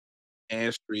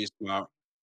And Street Smart.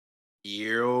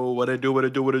 Yo, what it do, what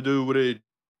it do, what it do, what it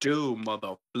do,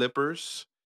 mother flippers.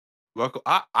 Welcome.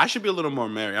 I should be a little more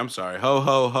merry. I'm sorry. Ho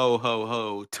ho ho ho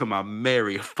ho to my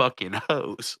merry fucking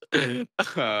hoes.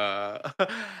 uh,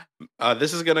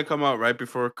 this is gonna come out right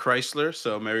before Chrysler,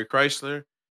 so Merry Chrysler.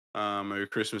 Merry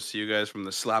Christmas to you guys from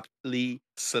the Sloppy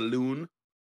Saloon.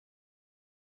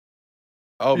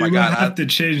 Oh You my might god, have to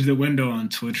change the window on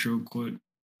Twitch real quick.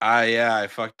 yeah, I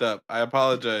fucked up. I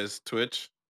apologize, Twitch.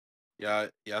 Yeah,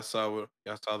 y'all saw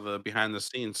the behind the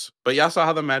scenes, but y'all saw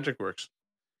how the magic works,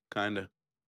 kinda,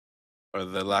 or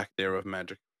the lack thereof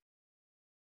magic.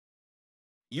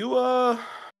 You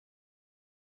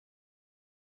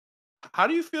how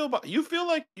do you feel about? You feel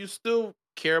like you still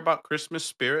care about Christmas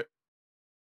spirit?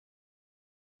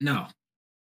 No,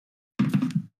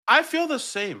 I feel the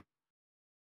same.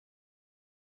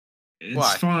 it's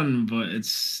Why? fun, but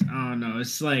it's I don't know.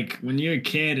 It's like when you're a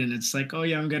kid and it's like, oh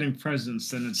yeah, I'm getting presents.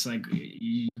 Then it's like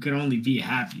you can only be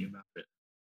happy about it.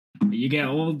 You get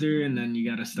older and then you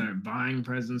got to start buying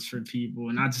presents for people.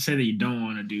 And not to say that you don't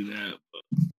want to do that,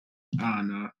 but I don't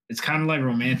know. It's kind of like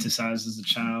romanticized as a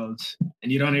child,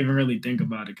 and you don't even really think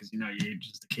about it because you know you're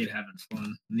just a kid having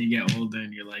fun. And you get older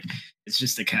and you're like, it's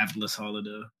just a capitalist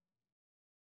holiday.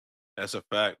 That's a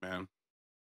fact, man.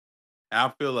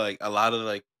 I feel like a lot of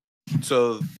like,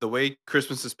 so the way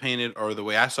Christmas is painted, or the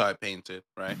way I saw it painted,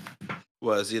 right,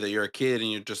 was either you're a kid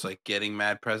and you're just like getting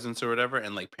mad presents or whatever,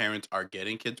 and like parents are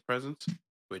getting kids presents,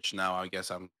 which now I guess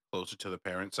I'm closer to the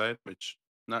parent side, which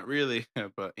not really,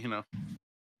 but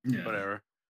Yeah, whatever.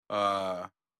 Uh,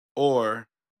 or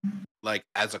like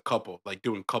as a couple, like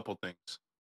doing couple things,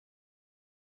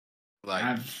 like,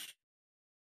 I've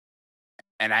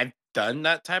and I've done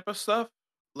that type of stuff.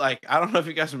 Like, I don't know if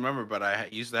you guys remember, but I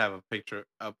used to have a picture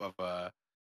up of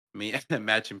me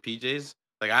matching PJs.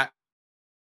 Like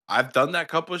I've done that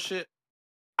couple shit.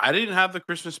 I didn't have the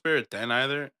Christmas spirit then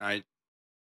either. I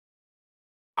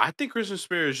think Christmas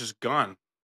spirit is just gone.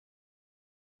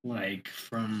 like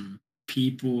from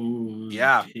people,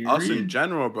 Yeah, us in period.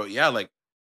 general, bro. Yeah, like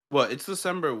what? It's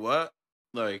December what?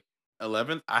 Like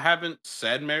 11th. I haven't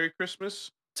said Merry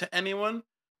Christmas to anyone.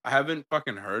 I haven't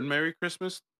fucking heard Merry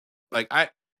Christmas. Like I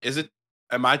is it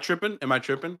am I tripping? Am I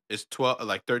tripping? Is 12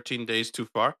 like 13 days too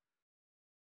far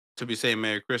to be saying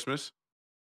Merry Christmas?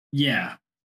 Yeah,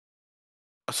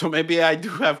 So maybe I do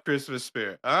have Christmas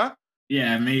spirit, huh?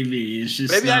 yeah, maybe it's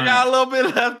just Maybe I not. got a little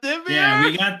bit left in me.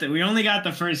 Yeah, Huh? we only got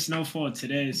the first snowfall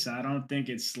today, so I don't think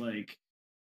it's like.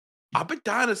 I've been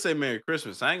dying to say Merry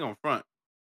Christmas. I ain't gonna front.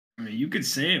 I mean, you could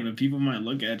say it, but people might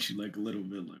look at you like a little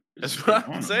bit like, "What is That's this guy what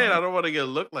I'm on saying. I about?" don't want to get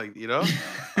look like I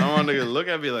don't want to get look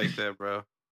at me like that, bro.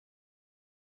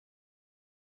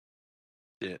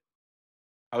 Yeah.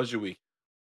 How was your week?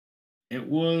 It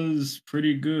was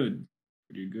pretty good,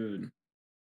 pretty good.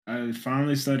 I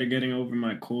finally started getting over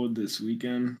my cold this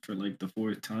weekend for like the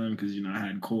fourth time because you know I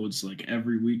had colds like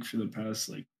every week for the past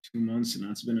like 2 months, and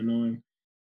that's been annoying.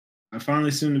 I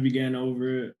finally seem to be getting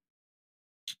over it.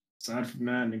 Aside from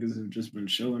that, niggas have just been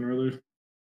chilling really,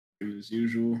 as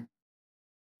usual.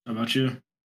 How about you?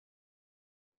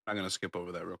 I'm gonna skip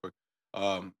over that real quick.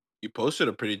 You posted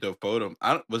a pretty dope photo.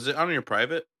 I don't, was it on your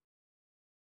private?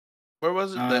 Where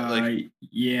was it? That like Uh,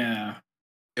 yeah,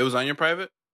 it was on your private?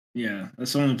 yeah.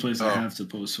 That's the only place I Oh, have to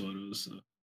post photos. So.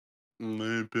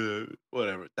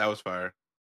 whatever. That was fire.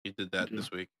 You did that Yeah. this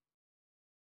week.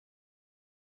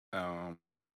 Um,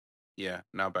 yeah.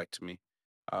 Now back to me.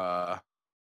 Uh,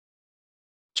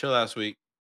 chill last week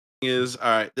is all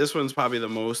right. This one's probably the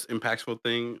most impactful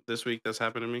thing this week that's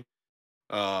happened to me.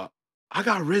 Uh, I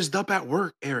got rizzed up at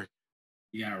work, Eric.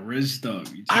 You got rizzed up.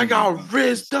 You I told me got about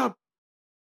rizzed this. up,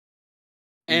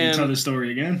 You can tell and the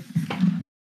story again.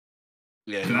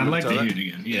 yeah, Cause you I'd want me to like tell to hear that? it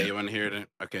again. Yeah, Yeah. you want to hear it?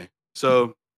 Okay.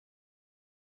 So,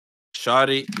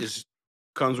 Shadi is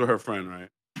comes with her friend, right?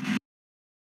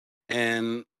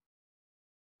 And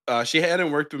she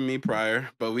hadn't worked with me prior,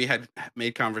 but we had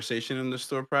made conversation in the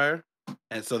store prior.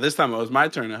 And so this time it was my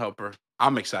turn to help her.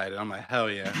 I'm excited. I'm like, hell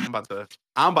yeah. I'm about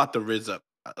to rizz up.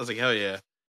 I was like, hell yeah.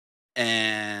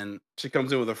 And she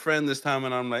comes in with a friend this time,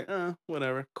 and I'm like,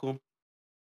 whatever, cool.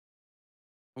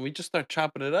 And we just start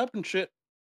chopping it up and shit.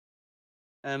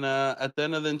 And at the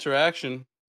end of the interaction,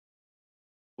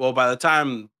 well, by the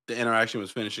time the interaction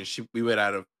was finishing, we went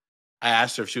out of. I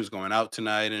asked her if she was going out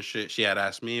tonight and shit. She had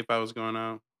asked me if I was going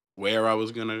out, where I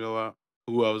was gonna go out,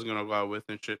 who I was gonna go out with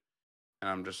and shit. And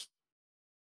I'm just,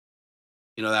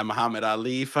 that Muhammad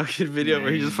Ali fucking video Yeah.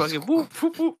 where he You just just. fucking whoop,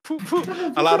 whoop, whoop, whoop,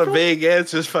 whoop. A lot of vague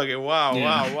answers, fucking wow,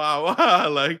 Yeah. wow, wow, wow.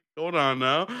 Like, hold on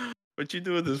now, what you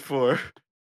doing this for?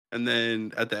 And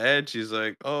then at the end, she's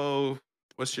like, "Oh,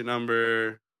 what's your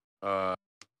number? Uh,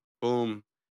 boom.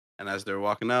 And as they're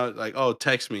walking out, like, oh,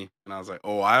 text me. And I was like,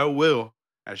 oh, I will.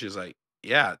 And she's like,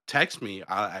 yeah, text me.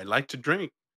 I like to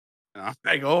drink. And I'm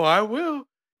like, oh, I will.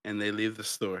 And they leave the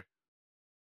store.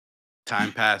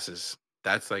 Time passes.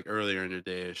 That's like earlier in the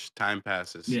day-ish. Time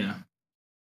passes. Yeah.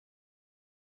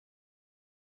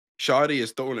 Shawty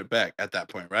is throwing it back at that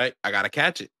point, right? I gotta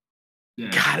catch it.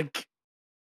 Yeah.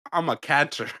 I'm a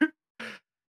catcher.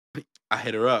 I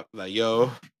hit her up like, yo,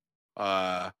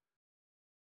 uh,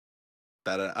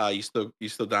 you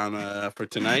still down for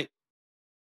tonight?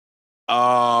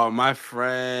 Oh, my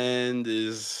friend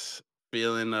is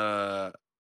feeling what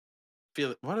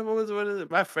is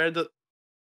it? My friend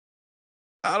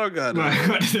I don't gotta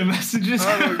What are the messages?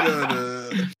 I don't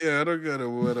gotta yeah, I don't gotta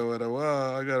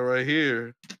wow, I got it right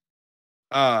here.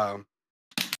 Um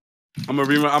I'm gonna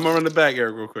run it back,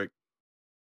 Eric, real quick.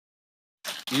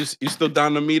 You still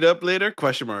down to meet up later?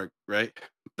 Question mark, right?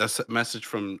 That's a message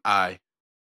from I.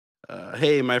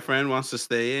 Hey, my friend wants to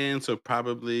stay in, so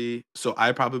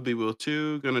I probably will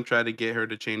too. Gonna try to get her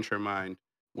to change her mind.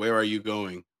 Where are you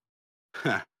going?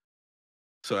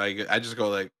 So I just go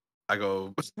like I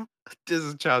go. This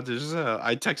is childish as hell.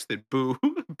 I texted boo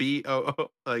BOO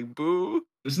like boo.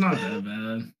 It's not that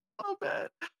bad. Oh bad.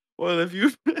 Well, if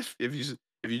you if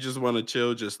you just want to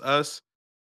chill, just us,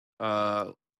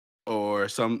 uh, or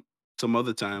some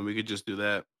other time, we could just do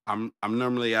that. I'm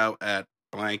normally out at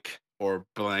blank or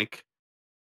blank,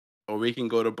 or we can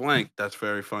go to blank. That's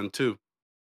very fun too.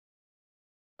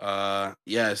 Yeah,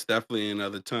 it's definitely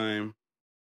another time.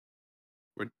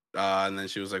 And then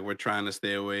she was like, "We're trying to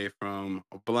stay away from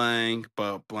blank,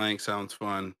 but blank sounds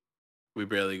fun. We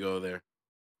barely go there."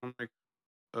 I'm like,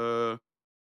 uh.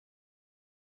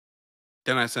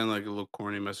 Then I send like a little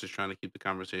corny message trying to keep the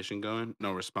conversation going.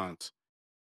 No response.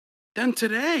 Then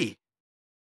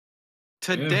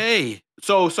Yeah.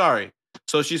 So sorry.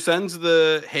 So she sends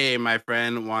the hey, my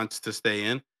friend wants to stay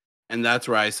in, and that's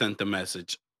where I sent the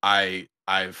message. I've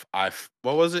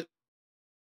what was it?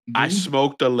 I Boo?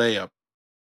 smoked a layup.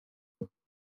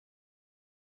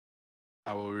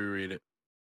 I will reread it.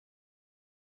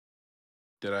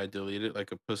 Did I delete it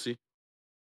like a pussy?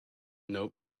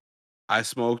 Nope. I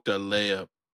smoked a layup.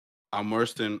 I'm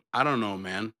worse than I don't know,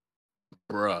 man.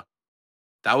 Bruh.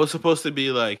 That was supposed to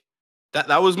be like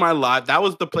that was my live. That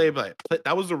was the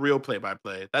that was the real play by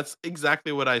play. That's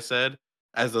exactly what I said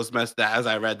as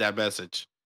I read that message.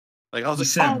 Like I was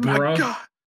You like, "Oh said, my bro. god.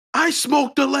 I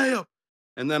smoked a layup."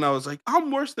 And then I was like, "I'm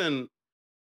worse than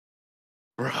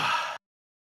bruh."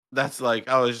 That's like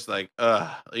I was just like,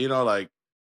 like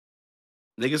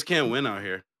niggas can't win out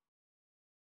here.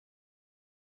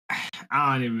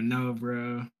 I don't even know,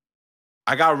 bro.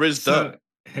 I got rizzed up.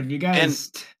 So, have you And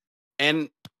guys? and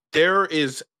there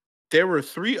were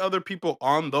three other people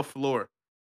on the floor.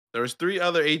 There was three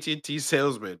other AT&T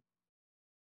salesmen.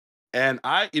 And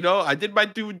I did my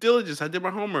due diligence. I did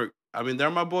my homework. I mean, they're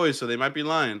my boys, so they might be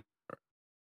lying.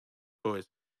 Boys.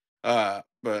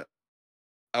 But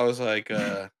I was like,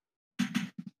 I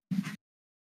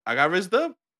got rizzed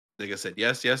up. Nigga said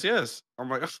yes, yes, yes. I'm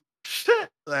like, oh, shit.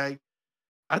 Like,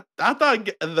 I thought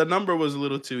the number was a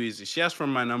little too easy. She asked for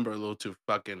my number a little too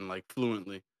fucking like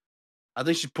fluently. I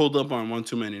think she pulled up on one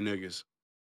too many niggas.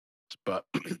 But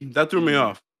that threw me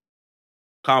off.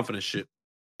 Confidence shit.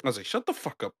 I was like, shut the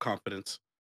fuck up, confidence.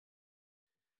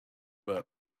 But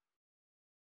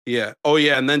yeah. Oh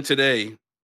yeah, and then today,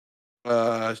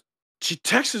 uh she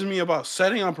texted me about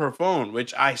setting up her phone,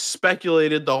 which I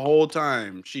speculated the whole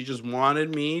time. She just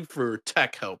wanted me for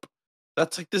tech help.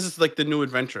 That's like this is like the new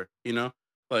adventure, you know?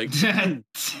 Like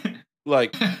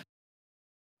like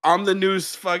I'm the new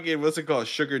fucking what's it called?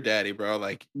 Sugar daddy, bro.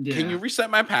 Like, can you Yeah. reset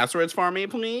my passwords for me,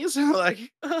 please?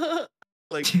 like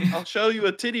like I'll show you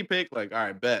a titty pic. Like, all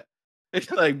right, bet.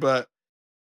 It's like, but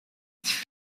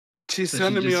she's So she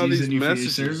sending me just all these using you for your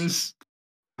messages. service?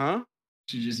 Huh?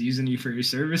 She just using you for your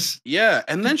service? Yeah,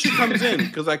 and then she comes in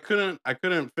because I couldn't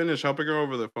finish helping her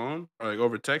over the phone or like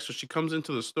over text, so she comes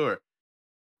into the store,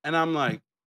 and I'm like,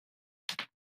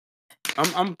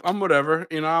 I'm whatever,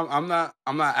 I'm not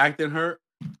acting hurt.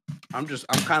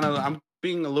 I'm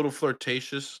being a little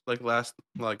flirtatious like last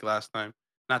time,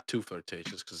 not too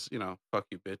flirtatious because fuck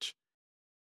you, bitch.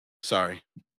 Sorry,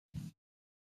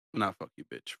 not fuck you,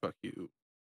 bitch. Fuck you.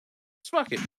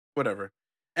 Fuck it, whatever.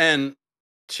 And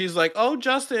she's like, "Oh,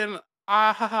 Justin,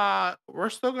 we're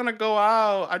still gonna go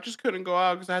out. I just couldn't go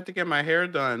out because I had to get my hair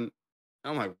done."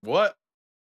 I'm like, "What?"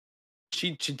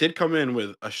 She did come in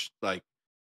with like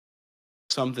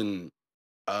something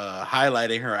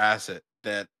highlighting her asset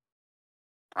that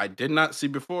I did not see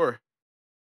before.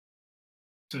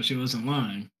 So she wasn't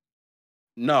lying.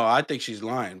 No, I think she's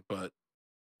lying, but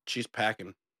She's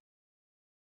packing.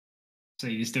 So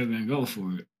you're still gonna go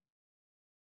for it?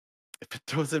 If it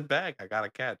throws it back, I gotta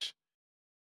catch.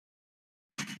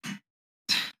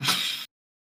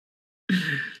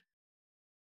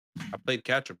 I played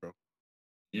catcher, bro.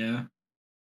 Yeah,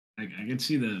 I can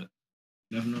see that.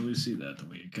 Definitely see that the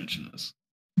way you're catching us.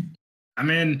 I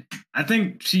mean, I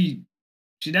think she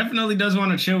definitely does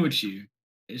want to chill with you.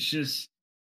 It's just,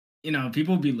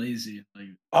 people be lazy. Like,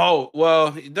 Oh,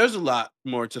 well, there's a lot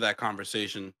more to that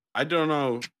conversation. I don't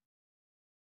know.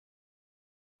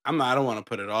 I don't want to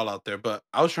put it all out there, but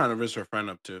I was trying to risk her friend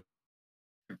up too.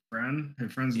 her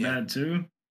friend's Yeah. bad too.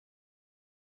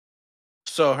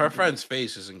 So her friend's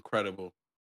face is incredible.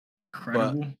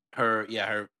 Incredible. But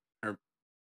her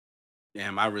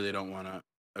damn, I really don't want to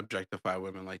objectify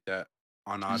women like that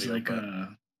on She's audio, like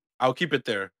but I'll keep it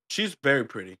there. She's very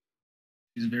pretty.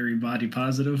 She's very body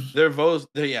positive. They're both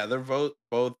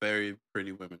very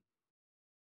pretty women.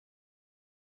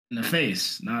 In the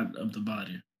face, not of the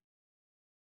body.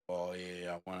 Oh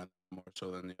yeah, one of them more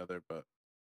so than the other, but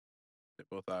they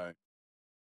both are.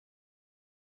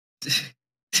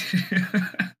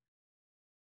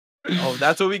 Oh,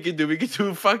 that's what we can do. We can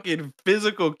do fucking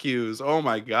physical cues. Oh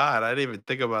my god, I didn't even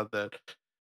think about that.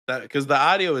 That because the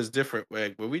audio is different.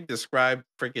 Like when we describe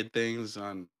freaking things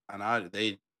on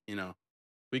audio,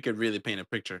 we could really paint a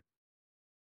picture.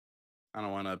 I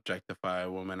don't want to objectify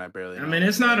a woman I barely know. I mean,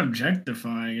 it's not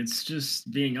objectifying. It's just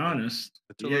being honest.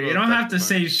 You don't have to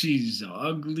say she's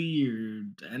ugly or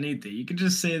anything. You could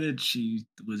just say that she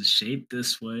was shaped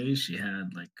this way. She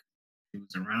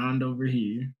was around over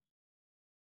here.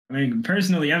 I mean,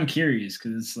 personally, I'm curious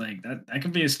because it's like that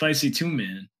could be a spicy too,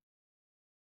 man.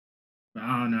 But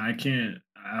I don't know.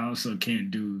 I also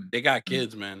can't do. They got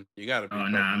kids, man. You gotta be. Oh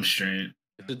no, I'm straight.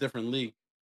 It's a different league.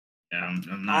 Yeah,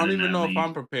 I'm not. I don't even know if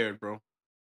I'm prepared, bro.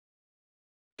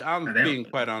 I'm being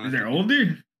quite honest. They're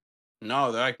older?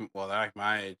 No, they're like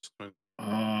my age.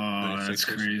 Oh, that's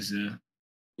crazy.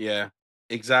 Yeah,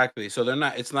 exactly. So they're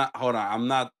not. It's not. Hold on. I'm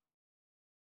not.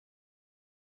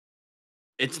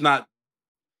 It's not.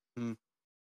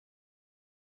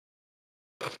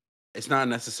 It's not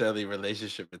necessarily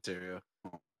relationship material.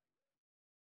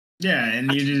 Yeah,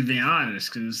 and you're just being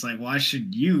honest because it's like, why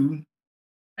should you,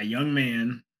 a young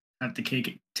man, have to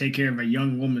take care of a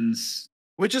young woman's?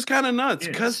 Which is kind of nuts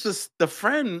because the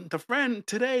friend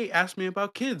today asked me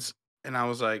about kids, and I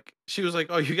was like, she was like,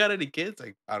 "Oh, you got any kids?"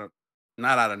 Like, I don't,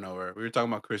 not out of nowhere. We were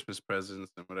talking about Christmas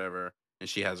presents and whatever, and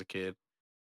she has a kid.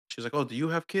 She was like, "Oh, do you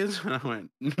have kids?" And I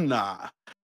went, "Nah,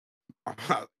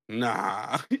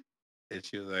 nah." And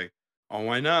she was like, "Oh,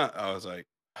 why not?" I was like,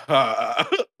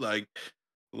 like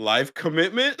life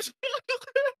commitment.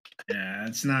 Yeah,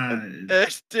 it's not.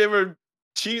 They were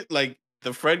like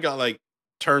the friend got like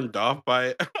turned off by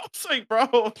it. I was like,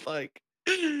 bro, like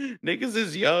niggas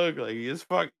is young. Like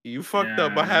you fucked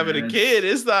up by having a kid.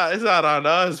 It's not on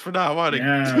us for not wanting.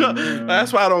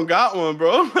 That's why I don't got one,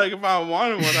 bro. Like if I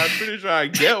wanted one, I'm pretty sure I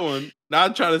get one.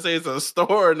 Not trying to say it's a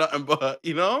store or nothing, but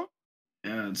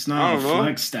Yeah, it's not a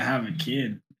flex to have a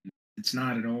kid. It's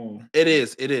not at all. It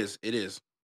is.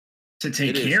 To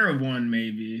take care of one,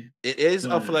 maybe. It is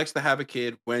a flex to have a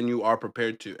kid when you are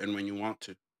prepared to and when you want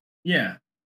to. Yeah.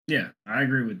 Yeah, I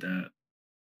agree with that.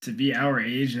 To be our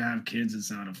age and have kids, it's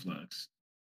not a flex.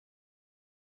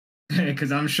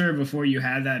 Because I'm sure before you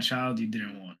had that child, you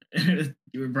didn't want it.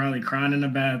 You were probably crying in the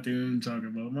bathroom, talking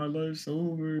about my life's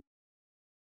over.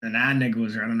 And that nigga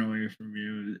was running away from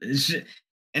you. It's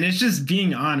just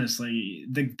being honest. Like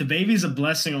the baby's a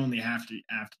blessing only after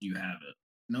you have it.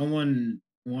 No one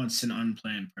wants an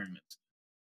unplanned pregnancy.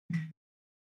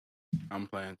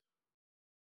 Unplanned.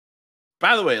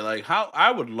 By the way, like how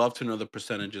I would love to know the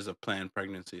percentages of planned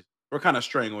pregnancies. We're kind of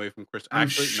straying away from Christmas.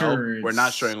 Actually, no, we're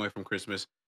not straying away from Christmas.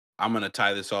 I'm gonna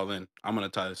tie this all in. I'm gonna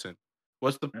tie this in.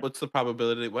 What's the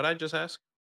probability? What I just asked?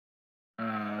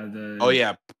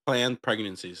 Planned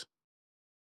pregnancies.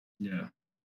 Yeah.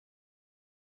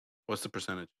 What's the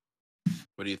percentage?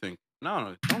 What do you think?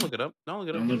 No, don't look it up. Don't look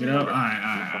it up. Don't look it up. All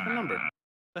right. Number.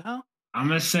 The hell? I'm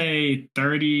gonna say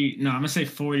 30. No, I'm gonna say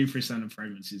 40% of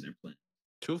pregnancies are planned.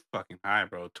 Too fucking high,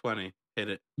 bro. 20. Hit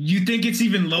it. You think it's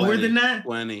even lower than that?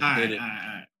 20. All hit right, it. All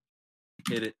right.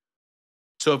 Hit it.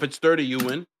 So if it's 30, you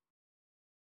win.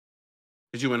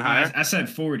 Did you win higher? I said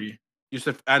 40. You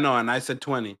said I know, and I said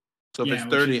 20. So if it's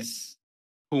 30,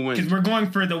 who wins? Because we're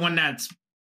going for the one that's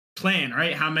planned,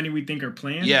 right? How many we think are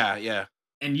planned? Yeah.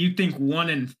 And you think 1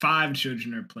 in 5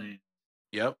 children are planned?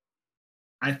 Yep.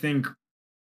 I think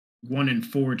 1 in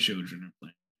 4 children are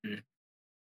planned.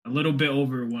 A little bit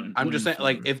over 1. I'm just saying,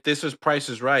 like, if this is Price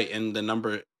is Right and the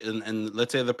number, and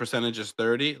let's say the percentage is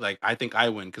 30, like, I think I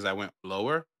win because I went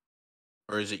lower.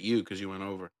 or is it you because you went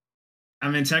over? I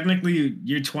mean, technically,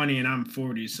 you're 20 and I'm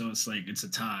 40, so it's like it's a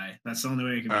tie. That's the only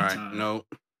way it can All be a right, tie. no,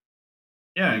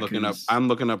 Yeah, I'm looking up. because I'm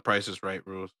looking up Prices Right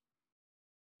rules.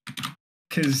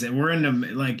 we're in the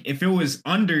like if it was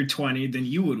under 20, then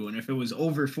you would win. If it was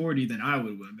over 40, then I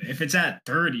would win. But if it's at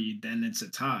 30, then it's a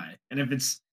tie. And if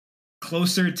it's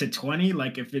closer to 20,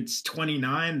 like if it's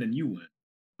 29, then you win.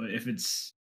 But if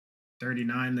it's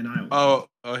 39, then I win. Oh,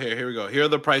 here we go. Here are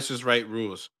the Prices Right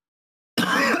rules.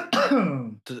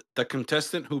 Oh, The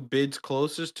contestant who bids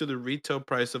closest to the retail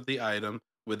price of the item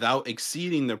without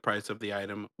exceeding the price of the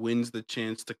item wins the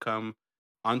chance to come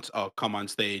on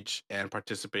stage and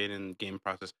participate in the game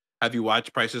process. Have you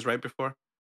watched Prices Right before?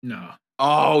 no.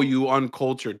 Oh, you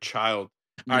uncultured child.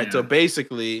 All right, so Yeah.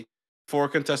 basically, 4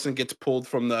 contestant gets pulled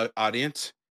from the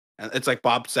audience, and it's like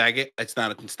Bob Saget. It's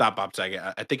not Bob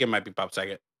Saget. I think it might be Bob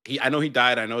Saget. I know he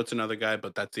died. I know it's another guy,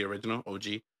 but that's the original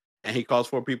OG. And he calls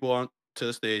 4 people on to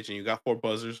the stage, and you got 4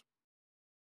 buzzers,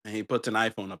 and he puts an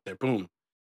iPhone up there. Boom.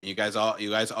 And you guys all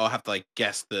have to like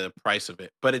guess the price of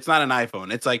it, but it's not an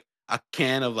iPhone. It's like a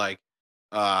can of like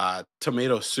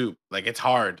tomato soup. Like it's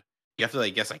hard. You have to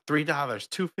like guess like $3,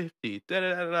 $2.50, da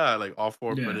da da da. Like all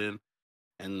 4 put Yeah. in,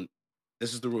 and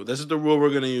this is the rule. This is the rule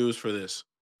we're gonna use for this.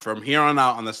 From here on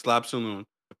out on the Slap Saloon,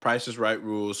 the Price is Right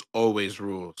rules always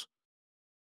rules.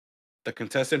 The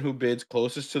contestant who bids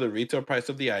closest to the retail price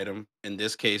of the item, in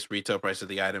this case, retail price of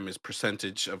the item is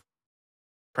percentage of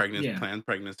Yeah. planned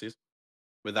pregnancies,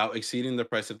 without exceeding the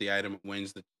price of the item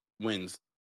wins.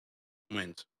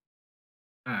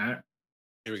 All right.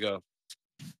 Here we go.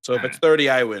 So if All it's right. 30,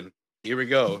 I win. Here we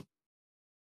go.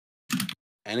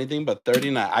 Anything but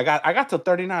 39. I got to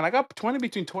 39. I got 20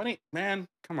 between 20. Man,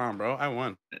 come on, bro. I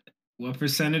won. What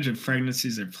percentage of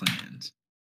pregnancies are planned?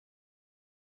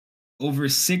 Over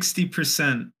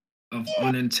 60% of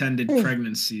unintended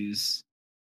pregnancies.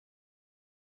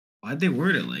 Why'd they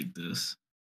word it like this?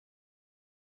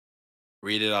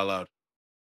 Read it out loud.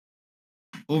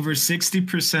 Over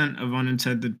 60% of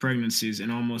unintended pregnancies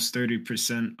and almost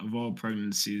 30% of all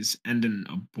pregnancies end in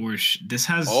abortion. This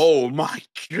has. Oh my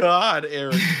God,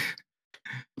 Eric.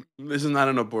 This is not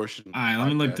an abortion. All right, let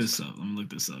me look podcast.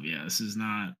 this up. Yeah, this is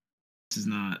not.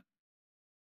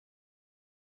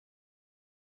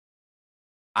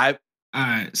 I All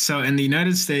right, so in the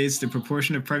United States, the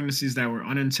proportion of pregnancies that were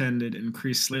unintended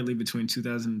increased slightly between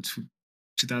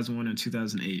 2001 and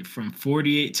 2008 from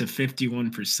 48 to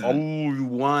 51%. Oh, you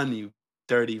won, you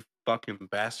dirty fucking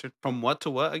bastard. From what to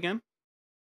what again?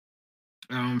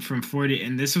 From 40,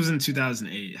 and this was in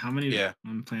 2008. How many Yeah.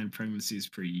 unplanned pregnancies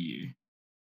per year?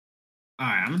 All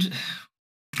right, I'm just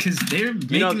because they're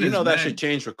You know making that this should mad.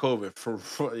 change for COVID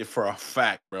for a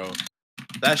fact, bro.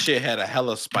 That shit had a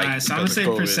hella spike. All right, so I'm gonna because say of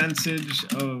COVID. percentage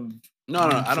of. No,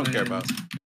 I don't care about.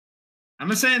 I'm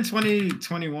gonna say in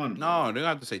 2021. No, you don't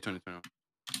have to say 2021.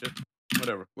 Just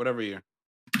whatever year.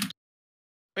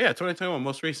 But yeah, 2021,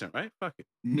 most recent, right? Fuck it.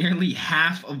 Nearly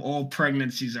half of all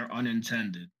pregnancies are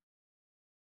unintended.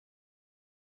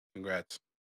 Congrats.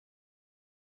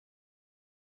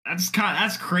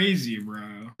 That's crazy,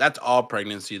 bro. That's all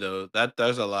pregnancy though.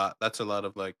 There's a lot. That's a lot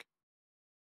of like.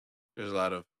 There's a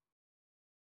lot of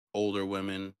older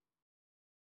women.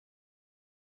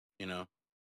 You know,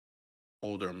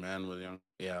 older men with young.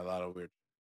 Yeah, a lot of weird.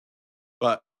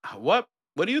 But what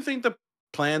do you think the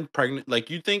planned pregnant? Like,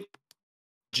 you think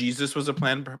Jesus was a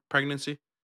planned pregnancy?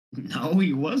 No,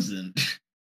 he wasn't.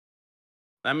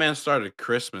 That man started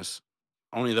Christmas,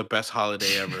 only the best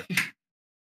holiday ever.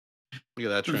 Look at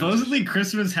that transition. Supposedly,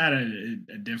 Christmas had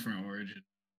a different origin.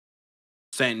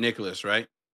 Saint Nicholas, right?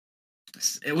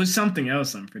 It was something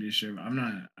else. I'm pretty sure. But I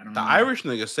don't The know. Irish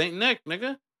nigga, Saint Nick,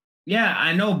 nigga. Yeah,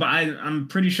 I know, but I'm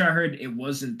pretty sure I heard it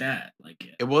wasn't that.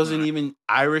 Like It wasn't even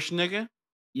Irish nigga.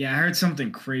 Yeah, I heard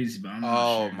something crazy, but I'm not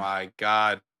sure. Oh my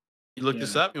God! You look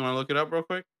this up. You want to look it up real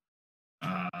quick?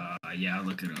 Yeah, I'll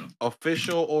look it up.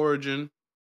 Official origin.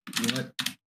 What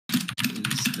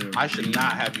is the I should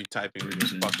not have you typing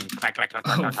this fucking clack clack clack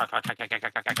clack clack clack clack clack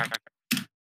clack clack clack clack.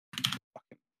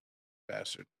 Fucking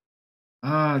bastard.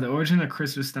 The origin of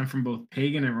Christmas stemmed from both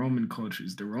pagan and Roman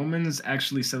cultures. The Romans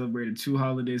actually celebrated 2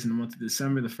 holidays in the month of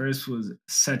December. The first was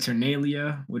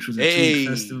Saturnalia, which was a 2-week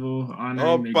festival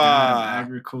honoring the god of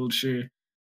agriculture.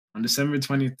 On December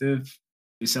 25th,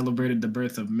 they celebrated the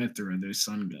birth of Mithra, their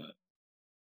sun god.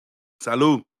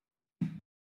 Salud.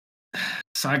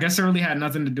 So I guess it really had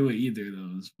nothing to do with either of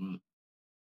those, but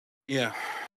yeah,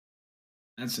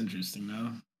 that's interesting.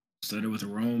 Though started with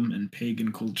Rome and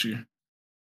pagan culture.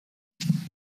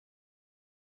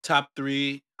 Top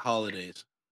 3 holidays.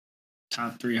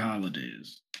 Top 3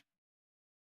 holidays.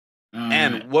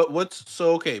 And what's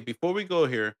so okay? Before we go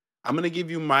here, I'm gonna give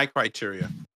you my criteria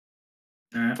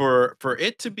All right. for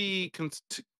it to be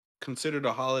considered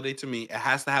a holiday to me. It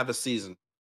has to have a season,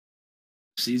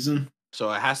 Season.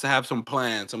 so it has to have some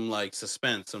plan, some like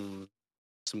suspense, some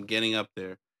getting up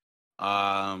there.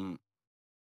 Um,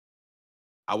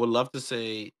 I would love to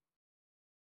say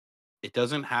it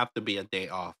doesn't have to be a day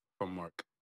off from work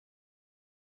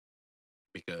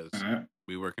because All right.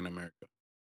 we work in America,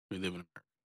 we live in America,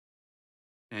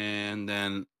 and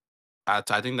then I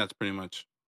think that's pretty much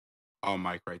all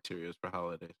my criteria for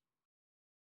holidays.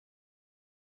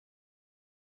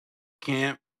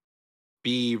 Can't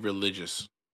be religious,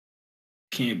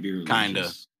 Can't be kinda.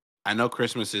 religious. I know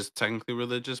Christmas is technically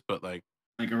religious, but like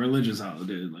Like a religious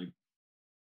holiday. Like,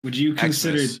 would you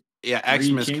consider Xmas, yeah, Three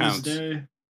Xmas Kings counts. Day?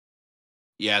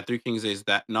 Yeah, Three Kings Day is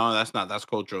that. No, that's not. That's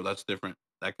cultural. That's different.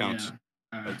 That counts.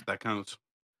 Yeah. All right. That counts.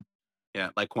 Yeah,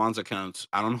 like Kwanzaa counts.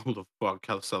 I don't know who the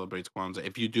fuck celebrates Kwanzaa.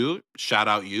 If you do, shout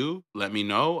out you. Let me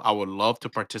know. I would love to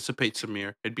participate,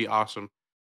 Samir. It'd be awesome.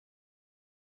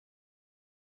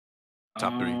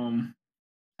 Top three.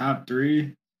 Top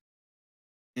three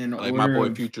in Like my order boy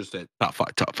of. Future said, top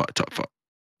five, top five, top five.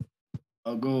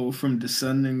 I'll go from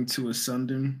descending to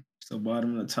ascending. So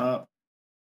bottom to top.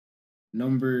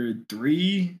 Number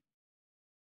three.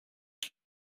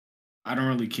 I don't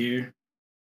really care.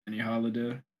 Any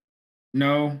holiday.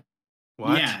 No.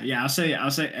 What? Yeah. I'll say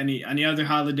any other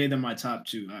holiday than my top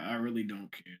two. I really don't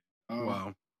care.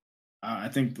 Wow. I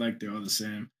think like they're all the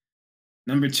same.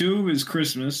 Number two is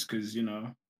Christmas because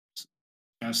it's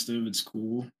festive. It's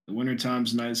cool. The winter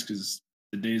time's nice because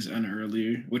the days end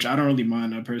earlier, which I don't really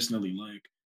mind. I personally like.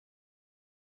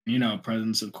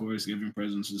 Presents, of course. Giving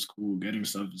presents is cool. Getting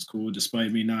stuff is cool,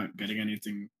 despite me not getting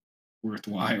anything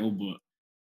worthwhile. But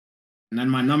and then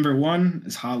my number one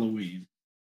is Halloween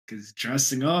because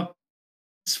dressing up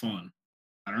is fun.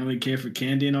 I don't really care for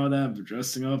candy and all that, but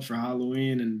dressing up for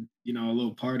Halloween and a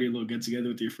little party, a little get together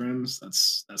with your friends,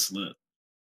 that's lit.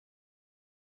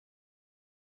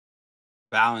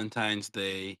 Valentine's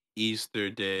Day, Easter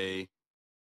Day.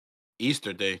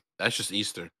 Easter Day. That's just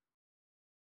Easter.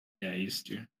 Yeah,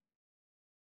 Easter.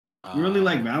 You really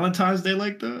like Valentine's Day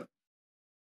like that?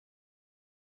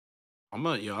 I'm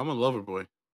a lover boy.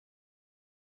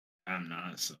 I'm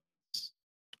not. So.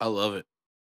 I love it.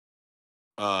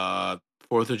 4th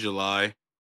of July,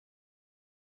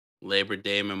 Labor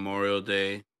Day, Memorial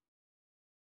Day,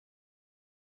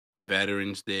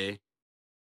 Veterans Day.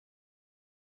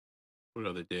 What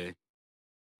other day?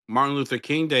 Martin Luther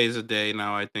King Day is a day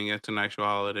now. I think it's an actual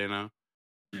holiday now.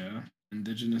 Yeah,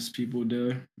 Indigenous People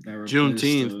Day that replaced.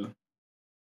 Juneteenth.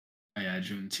 Oh yeah,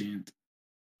 Juneteenth.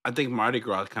 I think Mardi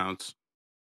Gras counts.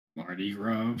 Mardi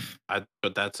Gras.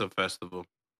 But that's a festival.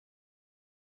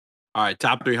 All right,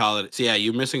 top 3 holidays. Yeah,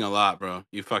 you're missing a lot, bro.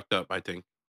 You fucked up, I think.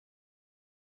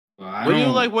 Well, What do you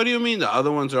like? What do you mean the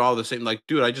other ones are all the same? Like,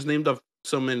 dude, I just named up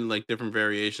so many like different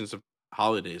variations of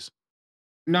holidays.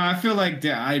 No, I feel like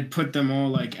that I put them all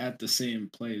like at the same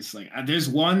place. Like, there's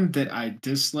one that I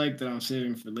dislike that I'm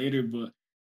saving for later, but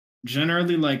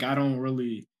generally, like, I don't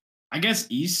really. I guess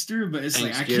Easter, but it's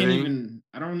like I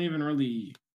don't even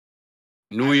really.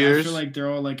 New Year's. I feel like they're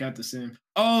all like at the same.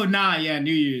 Oh nah, yeah,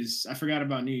 New Year's. I forgot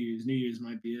about New Year's. New Year's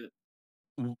might be it.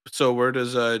 So where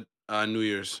does New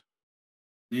Year's?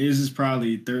 New Year's is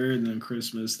probably third, then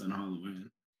Christmas, then Halloween.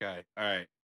 Okay, all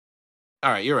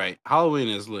right. You're right. Halloween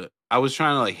is lit. I was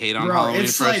trying to like hate on Halloween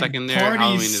for a second there. Party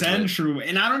Halloween central,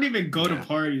 and I don't even go to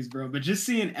parties, bro. But just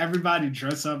seeing everybody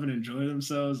dress up and enjoy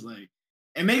themselves, like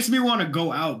it makes me want to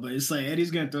go out. But it's like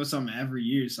Eddie's gonna throw something every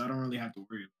year, so I don't really have to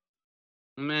worry.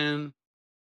 Man,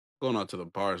 going out to the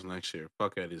bars next year.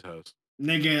 Fuck Eddie's house.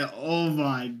 Nigga, oh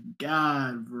my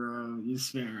god, bro, you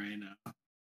spin right now.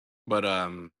 But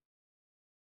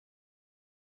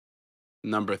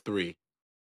number 3,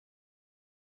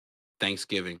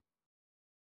 Thanksgiving.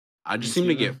 I just seem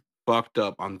to get fucked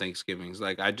up on Thanksgivings.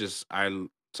 Like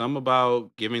something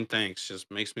about giving thanks just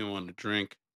makes me want to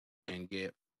drink and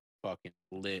get fucking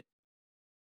lit.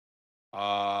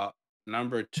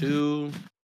 Number 2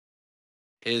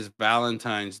 is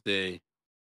Valentine's Day.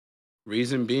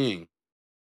 Reason being,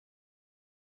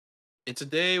 it's a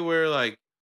day where like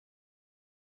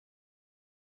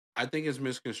I think it's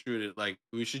misconstrued. Like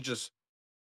we should just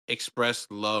express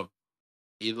love.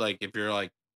 Like if you're like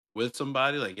with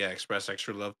somebody, like express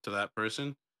extra love to that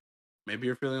person. Maybe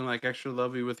you're feeling like extra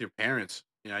lovey with your parents.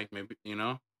 Like maybe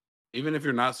even if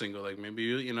you're not single, like maybe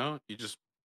you just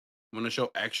want to show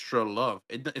extra love.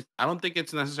 I don't think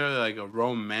it's necessarily like a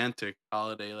romantic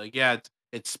holiday. Like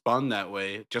it's spun that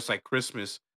way, just like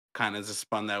Christmas kind of is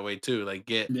spun that way too. Like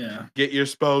get your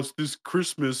spouse this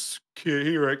Christmas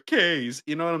here at K's.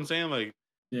 You know what I'm saying? Like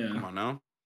Yeah. Come on now.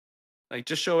 Like,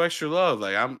 just show extra love.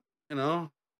 Like, the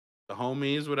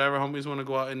homies, whatever homies want to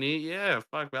go out and eat. Yeah,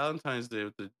 fuck Valentine's Day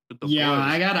with the Yeah,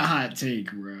 I boys. got a hot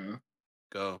take, bro.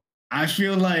 Go. I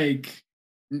feel like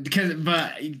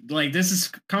but like this is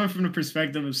coming from the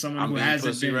perspective of someone I'm who being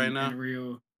hasn't pussy right been in now. a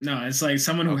real. No, it's like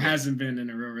someone who Okay. hasn't been in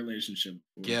a real relationship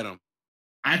before. Get them.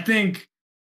 I think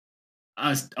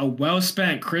a well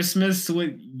spent Christmas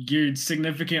with your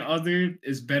significant other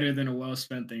is better than a well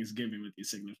spent Thanksgiving with your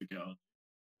significant other.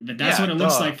 But that's Yeah, what it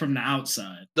looks duh. like from the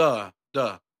outside. Duh.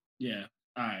 Yeah.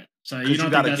 All right. So you Because you don't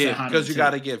think gotta that's that give. hot of a Because you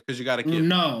gotta take? give. Because you gotta Well, give.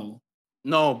 no,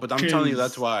 No, but I'm telling you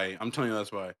that's because why. I'm telling you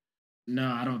that's why. no,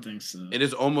 I don't think so. It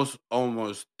is almost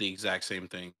the exact same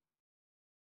thing.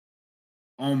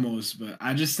 Almost, but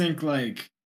I just think like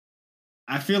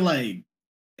I feel like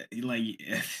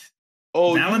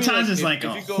Oh, you mean Valentine's like is like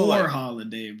if a you go whore like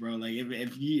holiday, bro. Like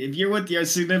if you're with your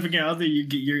significant other,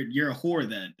 you're a whore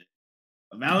that day.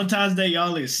 Valentine's Day,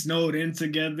 y'all is snowed in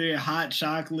together, hot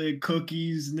chocolate,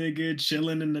 cookies, nigga,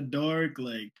 chilling in the dark.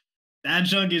 Like that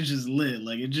junk is just lit.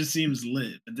 Like it just seems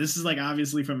lit. But this is like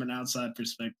obviously from an outside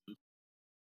perspective.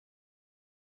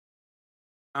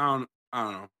 I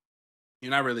don't know.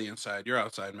 You're not really inside. You're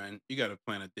outside, man. You gotta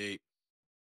plan a date.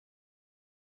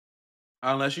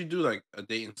 Unless you do like a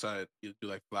date inside, you do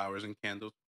like flowers and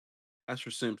candles. That's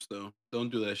for simps though. Don't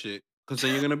do that shit. Cause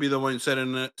then you're gonna be the one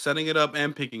setting it up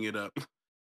and picking it up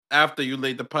after you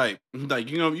laid the pipe. Like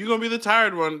you're gonna be the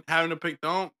tired one having to pick.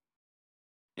 Don't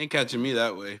ain't catching me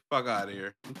that way. Fuck out of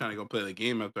here. I'm trying to go play the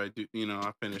game after I do.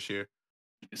 I finish here.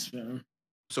 Yes, fam.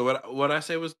 So what I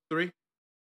say was 3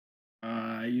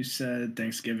 You said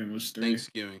Thanksgiving was 3.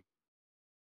 Thanksgiving,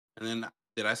 and then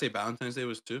did I say Valentine's Day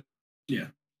was 2? Yeah.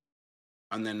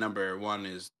 And then number 1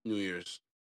 is New Year's.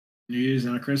 New Year's,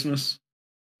 not Christmas.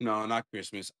 No, not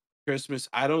Christmas. Christmas.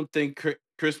 I don't think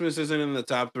Christmas isn't in the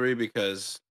top 3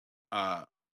 because uh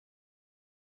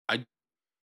I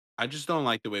I just don't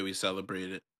like the way we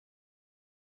celebrate it.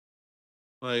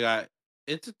 Like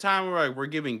it's a time where like we're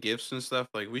giving gifts and stuff.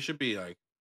 Like we should be like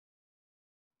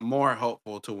more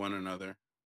helpful to one another.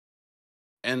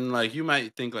 And like you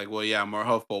might think like, well, yeah, more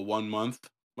helpful 1 month,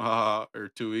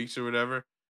 or 2 weeks or whatever.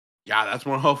 Yeah, that's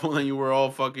more helpful than you were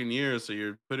all fucking years. So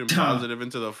you're putting Duh. positive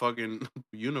into the fucking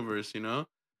universe.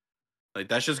 Like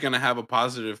that's just gonna have a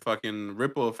positive fucking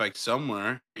ripple effect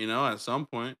somewhere, at some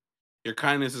point. Your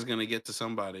kindness is gonna get to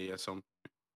somebody at some.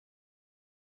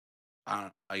 I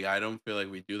don't feel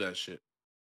like we do that shit.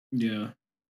 Yeah.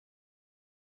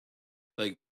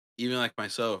 Like even like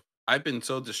myself, I've been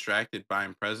so distracted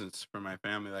buying presents for my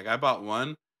family. Like I bought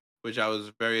one, which I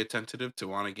was very attentive to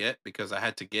want to get because I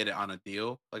had to get it on a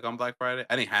deal, like on Black Friday.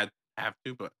 I didn't have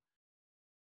to, but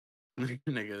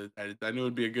nigga, I knew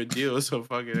it'd be a good deal, so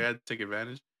fuck it, I had to take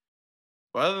advantage.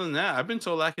 But other than that, I've been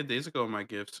so lackadaisical in my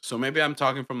gifts. So maybe I'm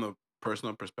talking from the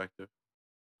personal perspective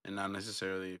and not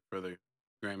necessarily for the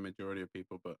grand majority of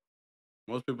people, but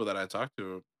most people that I talk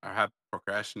to have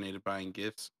procrastinated buying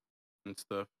gifts and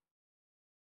stuff.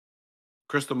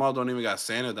 Crystal Mall don't even got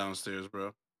Santa downstairs,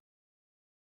 bro.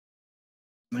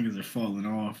 Niggas are falling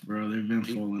off, bro. They've been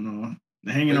You, falling off.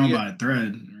 They're hanging like, on you, by a thread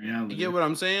in you reality. get what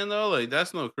I'm saying though? Like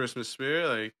that's no Christmas spirit.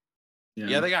 Like, yeah,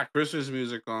 Yeah. they got Christmas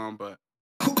music on, but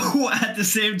At the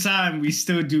same time, we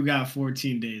still do got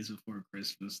 14 days before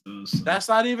Christmas, though. So. that's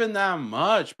not even that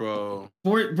much, bro.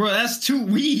 Bro, that's 2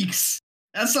 weeks.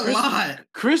 That's a lot.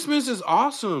 Christmas is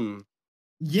awesome.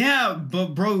 Yeah,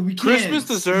 but bro, we can't. Christmas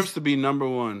deserves to be number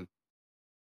 1.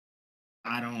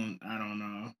 I don't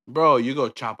know. Bro, you go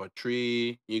chop a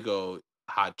tree, you go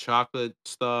hot chocolate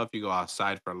stuff, you go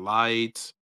outside for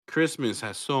lights. Christmas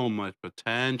has so much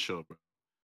potential, bro.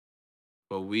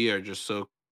 But we are just so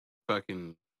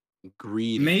fucking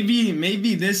greedy.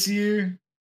 Maybe this year,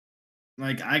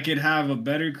 like I could have a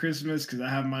better Christmas because I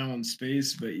have my own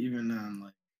space. But even then,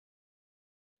 like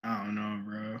I don't know,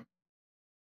 bro.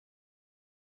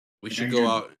 We Like, should go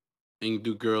out and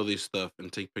do girly stuff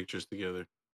and take pictures together.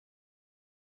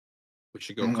 We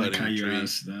should I go don't like cutting how a you tree.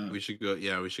 asked that. We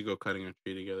should go cutting a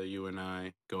tree together. You and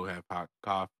I go have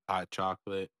hot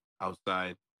chocolate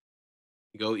outside.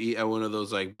 Go eat at one of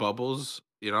those like bubbles,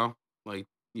 like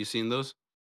you seen those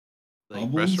like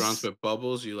restaurants Bubbles? with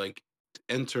bubbles. You like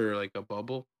enter like a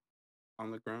bubble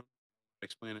on the ground.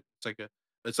 Explain it.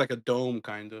 It's like a dome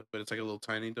kind of, but it's like a little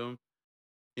tiny dome.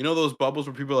 You know those bubbles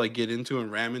where people like get into and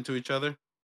ram into each other?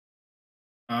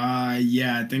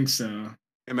 Yeah, I think so.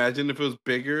 Imagine if it was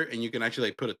bigger and you can actually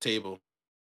like put a table,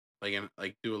 and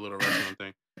like do a little restaurant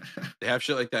thing. They have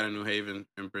shit like that in New Haven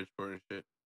and Bridgeport and shit.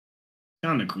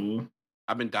 Kind of cool.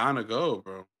 I've been down to go,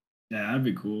 bro. Yeah, that'd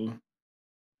be cool.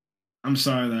 I'm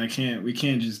sorry that I can't. We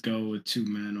can't just go with 2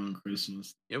 men on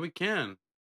Christmas. Yeah, we can.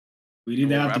 We'd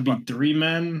And either we'll have to wrap be up. 3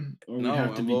 men, or we'd No,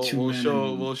 have to and be we'll two we'll men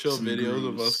show and we'll show some videos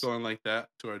of us girls. going like that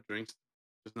to our drinks.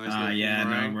 Just nice little Yeah, no,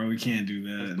 boomerang. bro, we can't do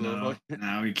Nice that. little No, fucking.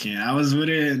 no, we can't. I was with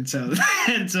it until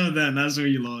until then. That's where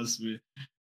you lost me,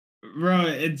 bro.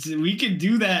 It's we could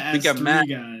do that We as can match,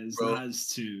 3 guys, bro. not as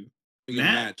 2. We can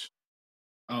Matt? match.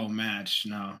 Oh, match.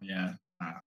 No, yeah.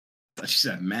 I thought you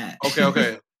said Matt.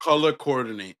 Okay. Color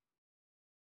coordinate.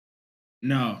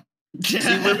 No. See,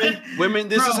 women.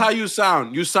 This is Bro, how you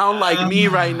sound. You sound like me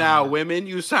right now, women.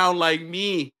 You sound like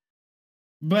me.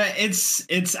 but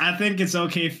it's. I think it's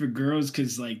okay for girls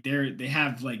because like they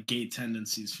have like gay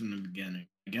tendencies from the beginning.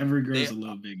 Like every They, girl's a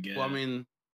little bit gay. well, I mean,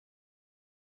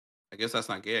 I guess that's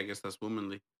not gay. I guess that's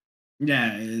womanly.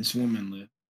 Yeah, it's womanly.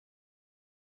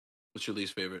 What's your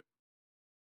least favorite?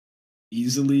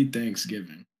 Easily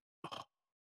Thanksgiving. Oh,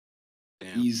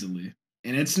 damn. Easily.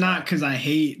 And it's not because I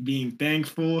hate being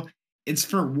thankful. It's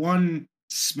for one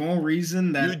small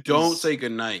reason that you don't say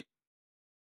goodnight.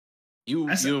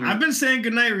 I've been saying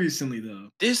goodnight recently though.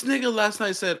 This nigga last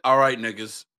night said, "All right,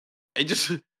 niggas." It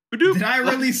just did I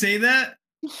really say that?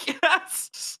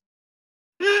 Yes.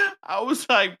 I was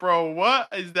like, bro, what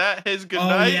is that? His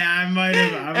goodnight? Oh yeah, I might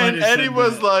have. And Eddie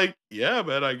was like, "Yeah,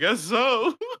 man, I guess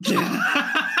so."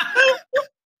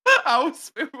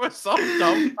 We were so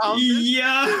dumbfounded.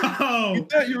 Yo, We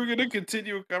thought you were gonna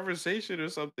continue a conversation or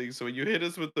something. So when you hit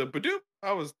us with the "badoop,"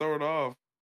 I was thrown off.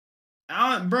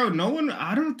 Bro, no one.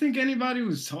 I don't think anybody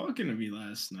was talking to me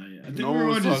last night. I think No we one were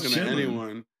all was just talking chilling. to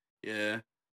anyone. Yeah.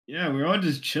 Yeah, we're all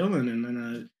just chilling, and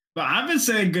then. But I've been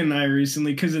saying goodnight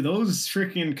recently because of those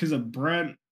because of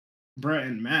Brett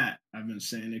and Matt. I've been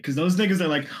saying it because those niggas are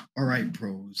like, all right,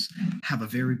 bros, have a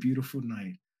very beautiful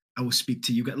night. I will speak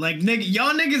to you guys. Like, nigga,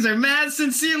 y'all niggas are mad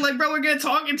sincere. Like, bro, we're gonna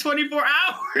talk in 24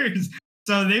 hours.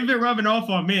 So they've been rubbing off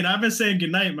on me, and I've been saying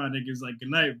goodnight, my niggas. Like,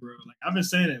 goodnight, bro. Like, I've been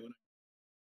saying it.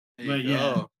 But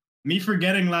yeah, me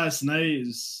forgetting last night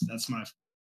that's my fault.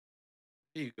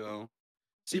 There you go.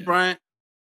 See, yeah. Bryant.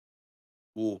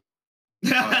 Ooh.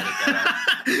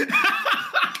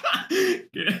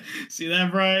 See that,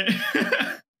 Bryant?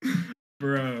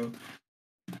 Bro.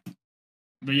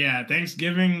 But yeah,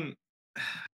 Thanksgiving,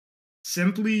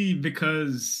 simply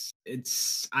because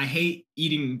I hate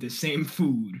eating the same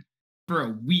food for a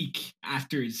week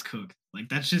after it's cooked. Like,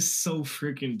 that's just so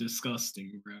freaking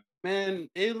disgusting, bro. Man,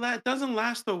 it doesn't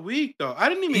last a week, though. I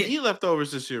didn't even eat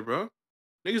leftovers this year, bro.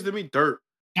 Niggas did me dirt.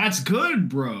 That's good,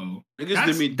 bro. Niggas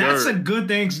did me dirt. That's a good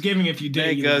Thanksgiving if you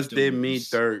did eat leftovers. Niggas did me